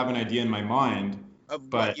don't really have an idea in my mind,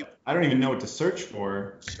 but I don't even know what to search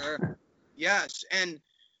for. Sure. Yes, and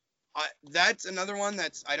that's another one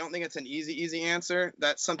I don't think it's an easy answer.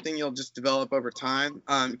 That's something you'll just develop over time.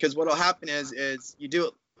 Because what'll happen is you do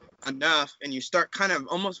it enough and you start kind of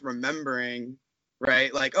almost remembering,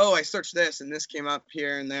 right? Like, oh, I searched this and this came up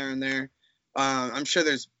here and there and there. I'm sure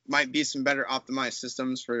might be some better optimized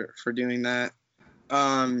systems for doing that.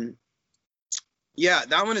 Yeah,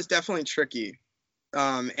 that one is definitely tricky.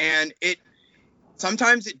 And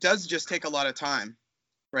sometimes it does just take a lot of time,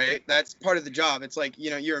 right? That's part of the job. It's like,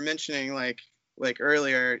 you were mentioning like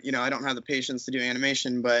earlier, I don't have the patience to do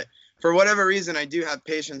animation, but for whatever reason, I do have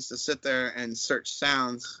patience to sit there and search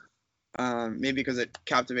sounds. Maybe because it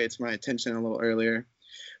captivates my attention a little earlier.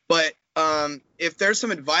 But if there's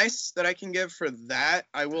some advice that I can give for that,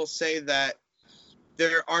 I will say that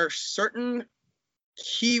there are certain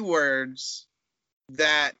keywords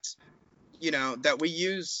that, that we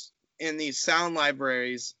use in these sound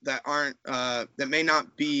libraries that aren't, that may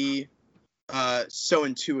not be so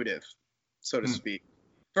intuitive, so to speak.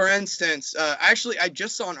 For instance, actually, I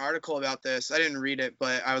just saw an article about this. I didn't read it,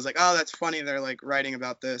 but I was like, oh, that's funny. They're like writing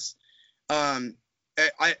about this. I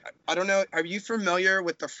don't know. Are you familiar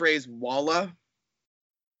with the phrase Walla?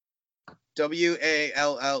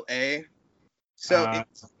 Walla. So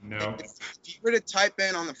no. If you were to type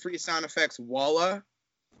in on the free sound effects Walla,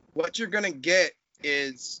 what you're gonna get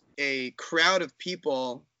is a crowd of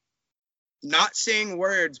people not saying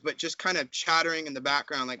words, but just kind of chattering in the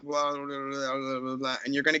background, like blah, blah, blah, blah, blah,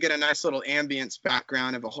 and you're gonna get a nice little ambience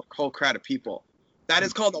background of a whole crowd of people. That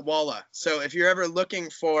is called a Walla. So if you're ever looking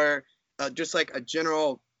for just like a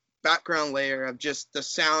general background layer of just the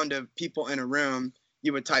sound of people in a room,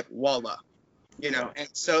 you would type Walla, and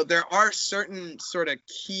so there are certain sort of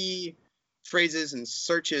key phrases and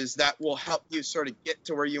searches that will help you sort of get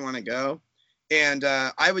to where you want to go. And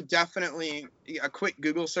I would definitely, a quick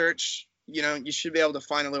Google search, you should be able to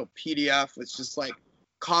find a little PDF with just like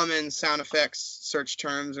common sound effects search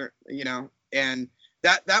terms, or, and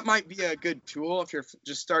that might be a good tool if you're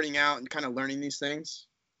just starting out and kind of learning these things.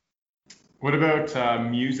 What about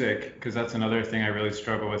music? Because that's another thing I really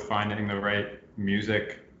struggle with, finding the right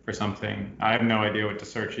music for something. I have no idea what to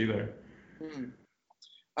search either.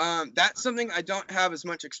 That's something I don't have as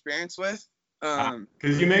much experience with.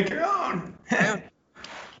 Because you make your own.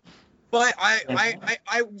 But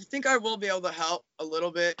I think I will be able to help a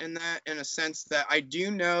little bit in that, in a sense that I do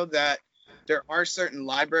know that there are certain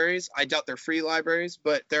libraries, I doubt they're free libraries,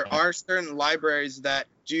 but there are certain libraries that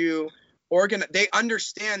do they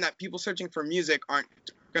understand that people searching for music aren't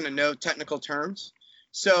going to know technical terms.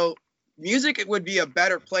 So music, it would be a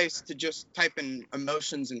better place to just type in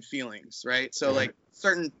emotions and feelings, right? So like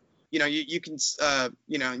certain, you can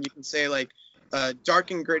say like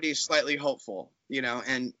dark and gritty, slightly hopeful,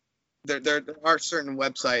 and there are certain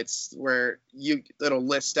websites where it'll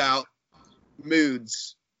list out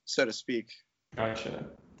moods, so to speak. Gotcha.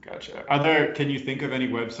 Can you think of any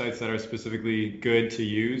websites that are specifically good to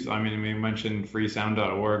use? I mean, we mentioned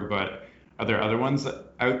freesound.org, but Are there other ones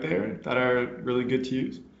out there that are really good to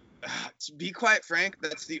use? To be quite frank,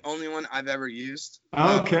 that's the only one I've ever used.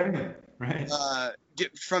 Okay, right.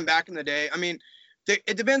 From back in the day. I mean,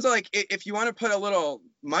 it depends on, like, if you want to put a little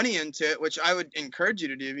money into it, which I would encourage you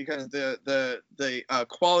to do, because the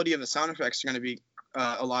quality of the sound effects are going to be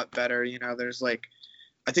a lot better. You know, there's like,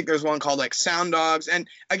 I think there's one called like Sound Dogs, and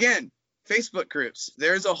again, Facebook groups.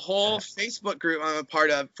 There's a whole Facebook group I'm a part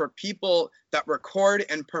of for people that record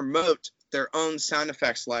and promote their own sound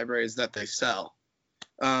effects libraries that they sell,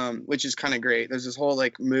 which is kind of great. There's this whole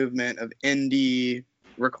like movement of indie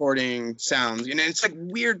recording sounds, you know, it's like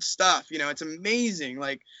weird stuff, you know, it's amazing.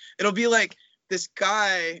 Like, it'll be like this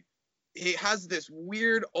guy, he has this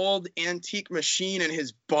weird old antique machine in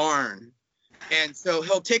his barn, and so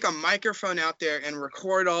he'll take a microphone out there and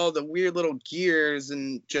record all the weird little gears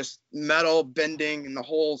and just metal bending and the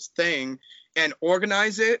whole thing, and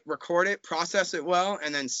organize it, record it, process it well,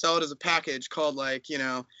 and then sell it as a package called, like, you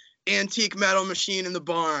know, antique metal machine in the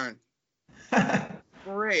barn.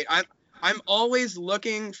 Great. I'm always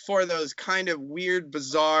looking for those kind of weird,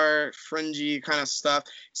 bizarre, fringy kind of stuff,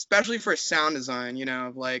 especially for sound design, you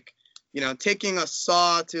know, like, you know, taking a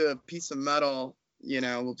saw to a piece of metal, you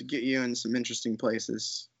know, will get you in some interesting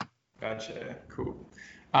places. Gotcha. Cool.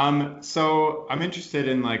 So I'm interested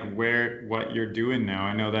in like what you're doing now.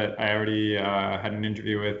 I know that I already had an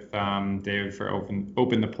interview with David for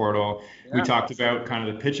Open the Portal. Yeah. We talked about kind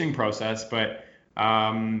of the pitching process, but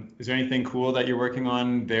is there anything cool that you're working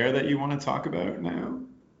on there that you want to talk about now?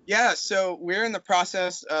 Yeah, so we're in the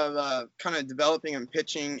process of kind of developing and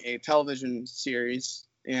pitching a television series,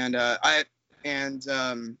 and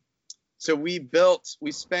so we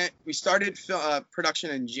started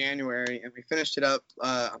production in January, and we finished it up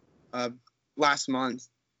last month,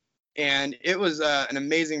 and it was an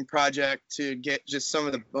amazing project to get just some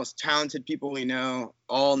of the most talented people we know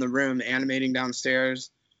all in the room animating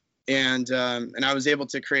downstairs. And I was able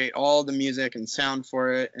to create all the music and sound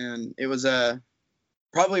for it, and it was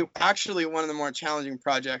probably actually one of the more challenging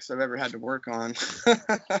projects I've ever had to work on.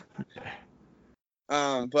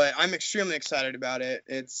 But I'm extremely excited about it.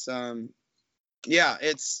 It's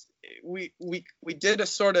we did a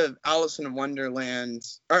sort of Alice in Wonderland,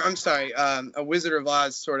 or I'm sorry, a Wizard of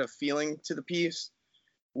Oz sort of feeling to the piece,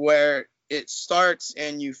 where it starts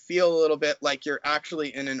and you feel a little bit like you're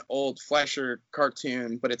actually in an old Fleischer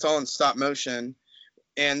cartoon, but it's all in stop motion.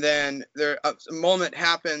 And then a moment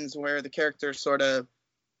happens where the character sort of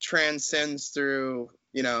transcends through,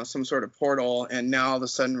 you know, some sort of portal, and now all of a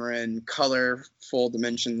sudden we're in colorful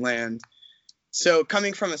dimension land. So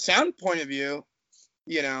coming from a sound point of view,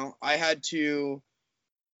 you know, I had to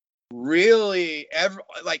really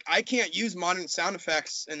I can't use modern sound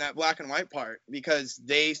effects in that black and white part, because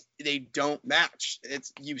they don't match.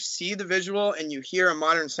 It's, you see the visual and you hear a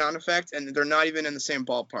modern sound effect and they're not even in the same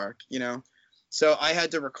ballpark, you know. So I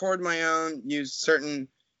had to record my own, use certain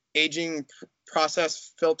aging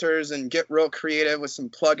process filters, and get real creative with some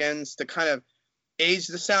plugins to kind of age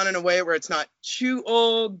the sound in a way where it's not too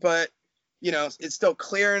old, but, you know, it's still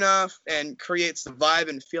clear enough and creates the vibe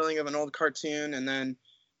and feeling of an old cartoon.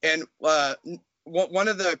 And one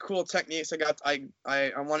of the cool techniques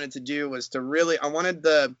I wanted to do was to really, I wanted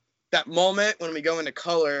that moment when we go into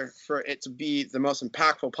color for it to be the most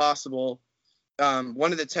impactful possible.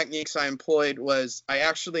 One of the techniques I employed was I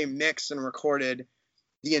actually mixed and recorded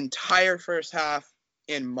the entire first half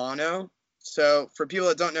in mono. So for people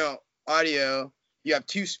that don't know audio, you have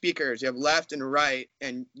two speakers, you have left and right,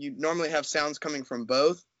 and you normally have sounds coming from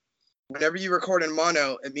both. Whenever you record in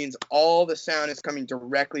mono, it means all the sound is coming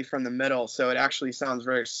directly from the middle, so it actually sounds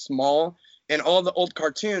very small. And all the old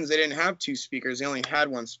cartoons, they didn't have two speakers, they only had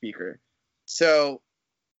one speaker. So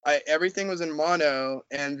everything was in mono,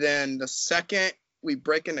 and then the second we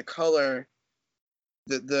break into color,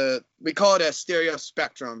 we call it a stereo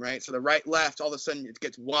spectrum, right? So the right, left, all of a sudden it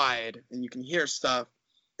gets wide, and you can hear stuff,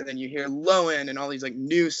 and then you hear low end and all these like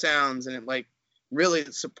new sounds, and it like really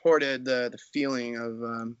supported the feeling of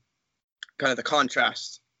kind of the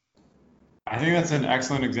contrast. I think that's an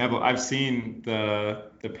excellent example. I've seen the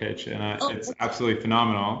pitch, and it's absolutely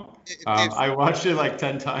phenomenal. I watched it like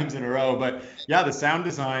 10 times in a row, but yeah, the sound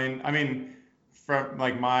design, I mean, from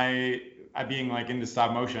like I being like into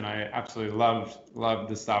stop motion, I absolutely loved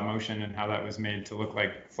the stop motion and how that was made to look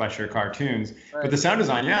like Fleischer cartoons. Right. But the sound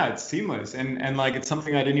design, yeah, it's seamless, and like it's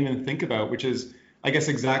something I didn't even think about, which is, I guess,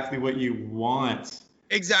 exactly what you want.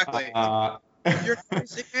 Exactly. If you're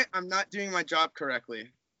fixing it, I'm not doing my job correctly.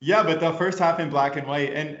 Yeah, but the first half in black and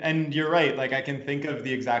white, and you're right. Like I can think of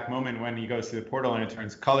the exact moment when he goes to the portal and it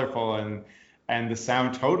turns colorful, and the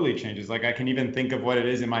sound totally changes. Like I can even think of what it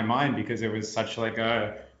is in my mind, because it was such like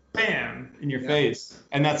a bam in your Yeah. face.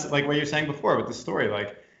 And that's like what you're saying before with the story.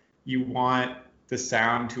 Like you want the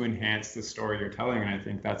sound to enhance the story you're telling, and I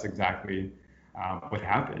think that's exactly what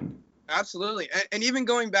happened. Absolutely. And even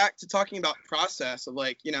going back to talking about process of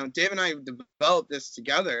like, Dave and I developed this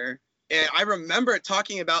together. And I remember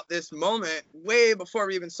talking about this moment way before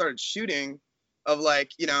we even started shooting of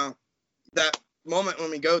like, that moment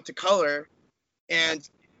when we go to color. And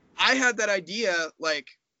I had that idea like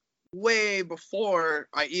way before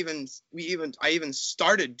I even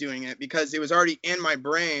started doing it, because it was already in my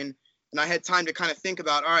brain and I had time to kind of think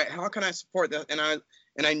about, all right, how can I support that?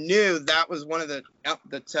 And I knew that was one of the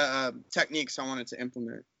techniques I wanted to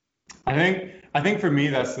implement. I think for me,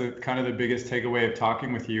 that's the kind of the biggest takeaway of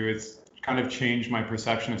talking with you. It's kind of changed my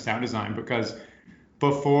perception of sound design, because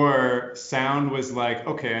before, sound was like,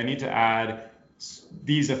 okay, I need to add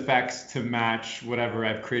these effects to match whatever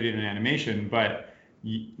I've created in animation. But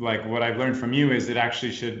like what I've learned from you is it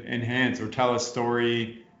actually should enhance or tell a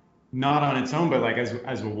story, not on its own, but like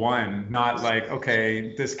as one, not like,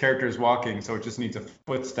 okay, this character is walking, so it just needs a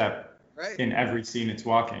footstep Right. in every scene it's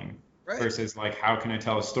walking, Right. versus like, how can I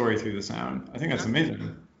tell a story through the sound? I think that's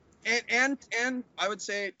amazing. And I would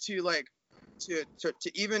say to like to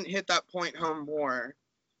even hit that point home more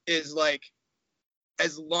is like,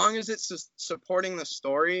 as long as it's just supporting the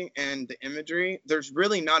story and the imagery, there's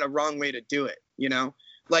really not a wrong way to do it.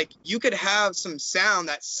 Like you could have some sound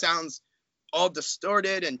that sounds all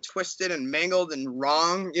distorted and twisted and mangled and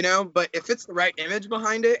wrong, but if it's the right image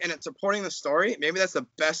behind it and it's supporting the story, maybe that's the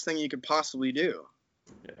best thing you could possibly do.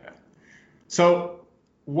 Yeah. So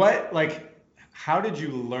how did you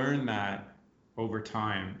learn that over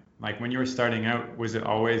time? Like when you were starting out, was it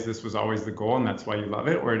always, this was always the goal and that's why you love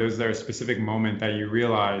it? Or is there a specific moment that you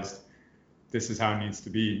realized this is how it needs to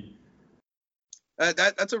be?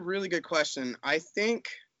 That's a really good question. I think,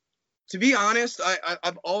 to be honest,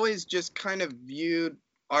 I've always just kind of viewed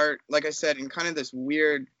art, like I said, in kind of this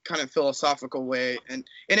weird kind of philosophical way. And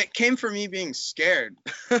it came from me being scared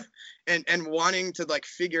and wanting to like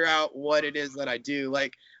figure out what it is that I do.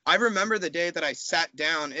 Like I remember the day that I sat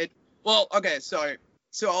down,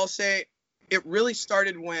 so I'll say it really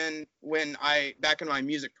started when back in my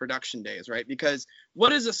music production days, right? Because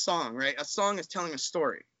what is a song, right? A song is telling a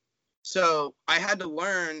story. So I had to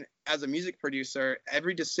learn as a music producer,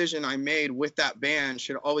 every decision I made with that band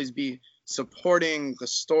should always be supporting the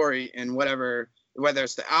story in whether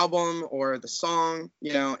it's the album or the song,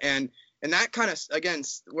 and that kind of, again,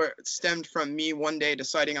 where it stemmed from me one day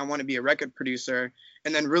deciding I want to be a record producer,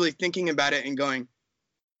 and then really thinking about it and going,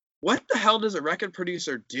 what the hell does a record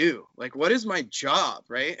producer do? Like, what is my job,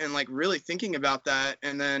 right? And like really thinking about that,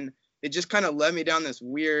 and then it just kind of led me down this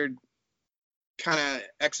weird kind of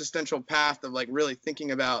existential path of like really thinking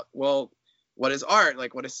about, well, what is art,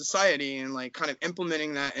 like what is society, and like kind of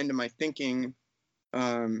implementing that into my thinking.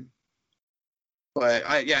 Anyway,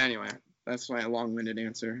 that's my long-winded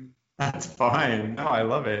answer. That's fine. No, I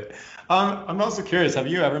love it. I'm also curious, have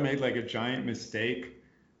you ever made like a giant mistake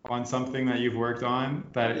on something that you've worked on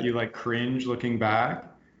that you like cringe looking back,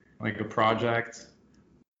 like a project?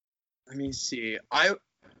 Let me see.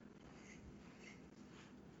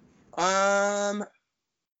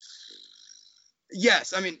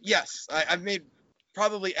 Yes. I've made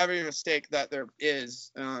probably every mistake that there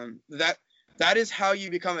is. That is how you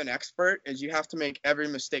become an expert, is you have to make every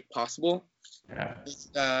mistake possible.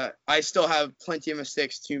 Yeah. I still have plenty of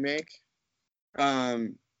mistakes to make.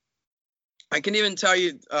 I can even tell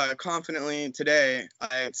you confidently today,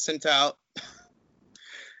 I sent out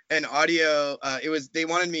an audio. They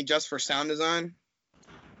wanted me just for sound design,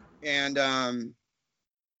 and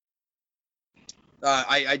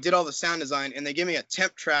I did all the sound design, and they gave me a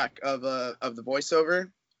temp track of the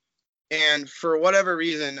voiceover, and for whatever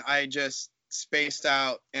reason I just spaced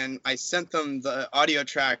out, and I sent them the audio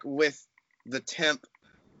track with the temp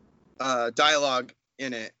dialogue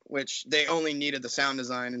in it, which they only needed the sound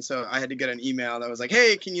design, and so I had to get an email that was like,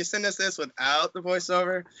 hey, can you send us this without the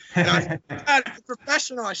voiceover? And I was like, God, I'm a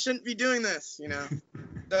professional, I shouldn't be doing this, So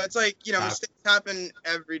it's like, mistakes happen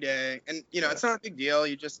every day, and it's not a big deal,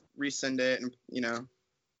 you just resend it, and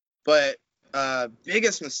but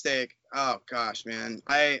biggest mistake, oh gosh, man,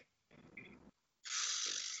 I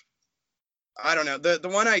don't know, the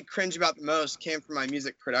one I cringe about the most came from my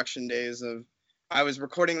music production days. I was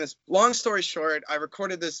recording this, long story short, I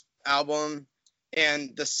recorded this album,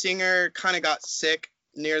 and the singer kind of got sick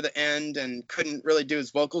near the end and couldn't really do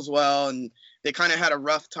his vocals well, and they kind of had a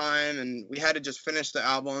rough time, and we had to just finish the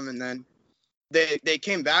album, and then they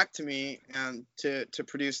came back to me to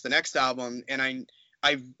produce the next album. And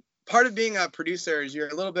I part of being a producer is you're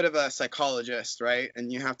a little bit of a psychologist, right?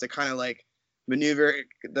 And you have to kind of like maneuver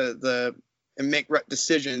and make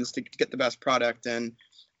decisions to get the best product. And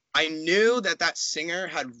I knew that singer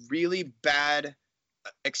had really bad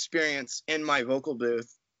experience in my vocal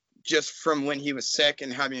booth just from when he was sick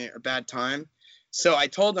and having a bad time. So I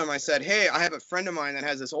told him, I said, hey, I have a friend of mine that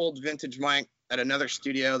has this old vintage mic at another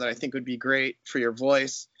studio that I think would be great for your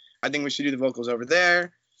voice. I think we should do the vocals over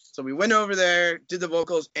there. So we went over there, did the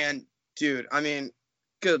vocals, and dude, I mean,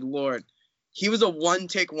 good Lord. He was a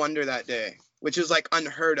one-take wonder that day, which is like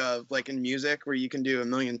unheard of, like in music where you can do a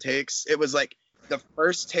million takes. It was like the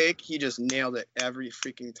first take, he just nailed it every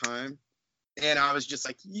freaking time. And I was just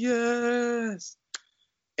like, yes.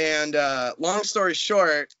 And long story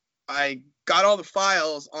short, I got all the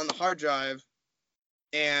files on the hard drive,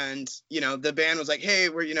 and, you know, the band was like, hey,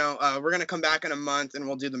 we're going to come back in a month and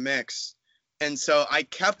we'll do the mix. And so I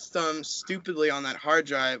kept them stupidly on that hard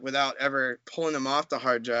drive without ever pulling them off the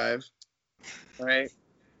hard drive, right?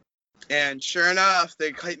 And sure enough,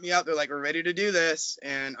 they hit me up. They're like, we're ready to do this.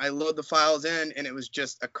 And I load the files in, and it was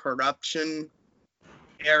just a corruption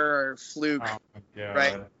error fluke,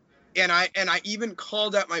 right? And I even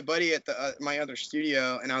called up my buddy at my other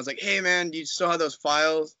studio, and I was like, hey, man, do you still have those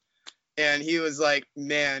files? And he was like,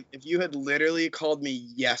 man, if you had literally called me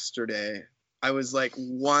yesterday, I was like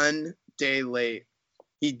 1 day late.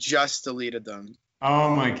 He just deleted them.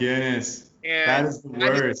 Oh my goodness. And that is the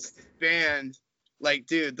worst. Band, like,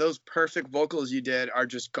 dude, those perfect vocals you did are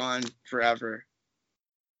just gone forever.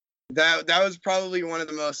 That was probably one of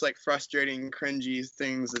the most like frustrating, cringy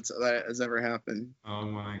things that has ever happened. Oh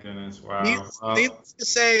my goodness! Wow. Needless to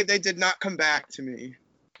say, they did not come back to me.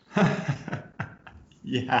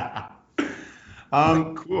 Yeah.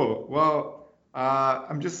 Cool. Well,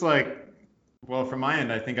 I'm just like, well, from my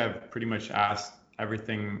end, I think I've pretty much asked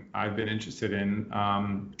everything I've been interested in.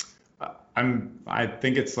 I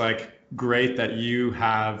think it's like great that you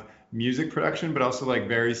have music production, but also like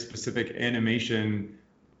very specific animation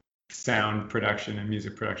sound production and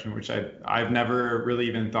music production, which I've never really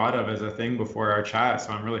even thought of as a thing before our chat.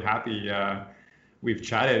 So I'm really happy we've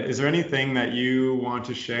chatted. Is there anything that you want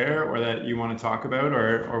to share or that you want to talk about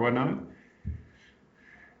or whatnot?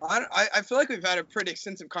 I feel like we've had a pretty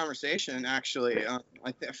extensive conversation, actually. I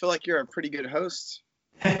feel like you're a pretty good host.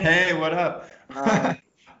 Hey, what up?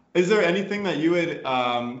 Is there anything that you would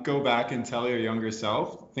go back and tell your younger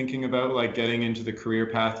self, thinking about like getting into the career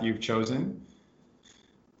path you've chosen?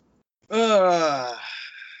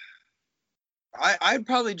 I'd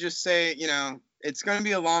probably just say, you know, it's going to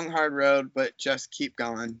be a long, hard road, but just keep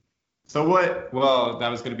going. So well, that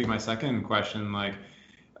was going to be my second question. Like,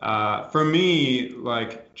 for me,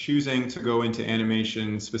 like choosing to go into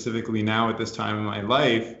animation specifically now at this time in my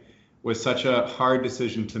life was such a hard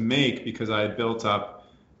decision to make because I had built up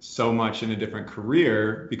so much in a different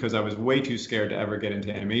career because I was way too scared to ever get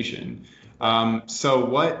into animation. So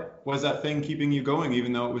what was that thing keeping you going,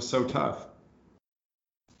 even though it was so tough?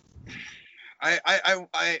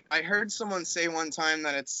 I heard someone say one time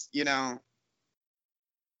that it's, you know,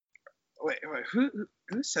 wait, who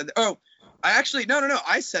said that? Oh, I actually, no,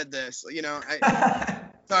 I said this, you know,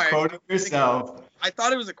 sorry. Quote it yourself. I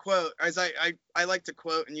thought it was a quote, as I like to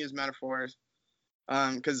quote and use metaphors,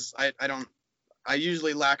 because I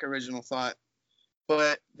usually lack original thought,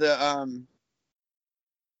 but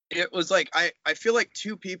it was like, I feel like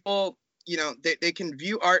two people, you know, they can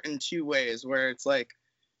view art in two ways, where it's like,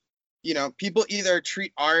 you know, people either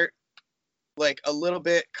treat art like a little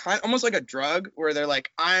bit almost like a drug, where they're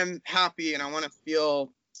like, I'm happy and I want to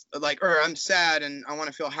feel like, or I'm sad and I want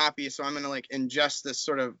to feel happy, so I'm going to like ingest this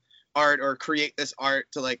sort of art or create this art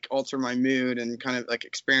to like alter my mood and kind of like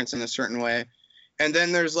experience in a certain way. And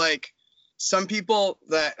then there's like some people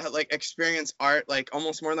that like experience art like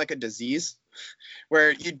almost more like a disease,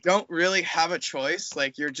 where you don't really have a choice,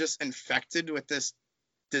 like you're just infected with this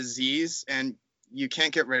disease and you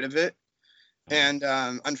can't get rid of it. And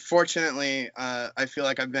unfortunately, I feel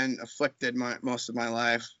like I've been afflicted most of my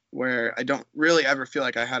life, where I don't really ever feel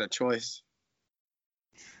like I had a choice.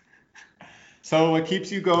 So what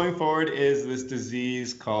keeps you going forward is this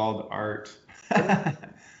disease called art.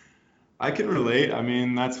 I can relate. I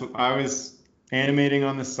mean, that's what I was animating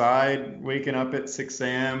on the side, waking up at 6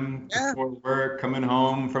 a.m. before work, coming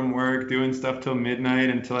home from work, doing stuff till midnight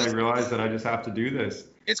until I realized that I just have to do this.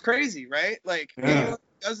 It's crazy, right? Like, anyone who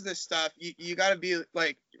does this stuff, you got to be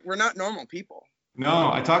like, we're not normal people.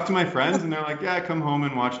 No, I talk to my friends and they're like, yeah, come home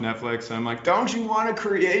and watch Netflix. And I'm like, don't you want to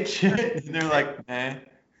create shit? And they're like,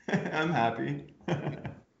 I'm happy.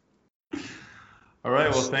 All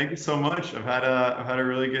right, well, thank you so much. I've had a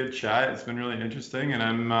really good chat. It's been really interesting,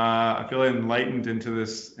 and I feel enlightened into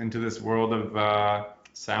this world of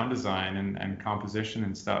sound design and composition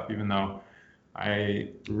and stuff. Even though I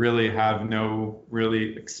really have no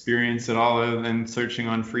really experience at all other than searching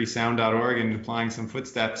on freesound.org and applying some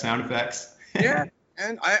footstep sound effects. Yeah,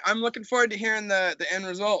 and I'm looking forward to hearing the end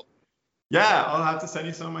result. Yeah, I'll have to send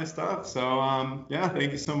you some of my stuff. So yeah,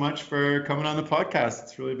 thank you so much for coming on the podcast.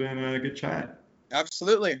 It's really been a good chat.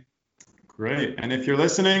 Absolutely. Great. And if you're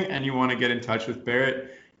listening and you want to get in touch with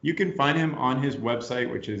Barrett, you can find him on his website,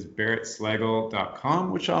 which is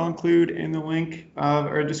barrettslegel.com, which I'll include in the link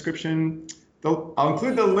or description. I'll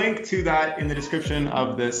include the link to that in the description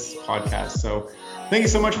of this podcast. So thank you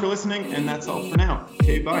so much for listening, and that's all for now.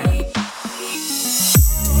 Okay, bye.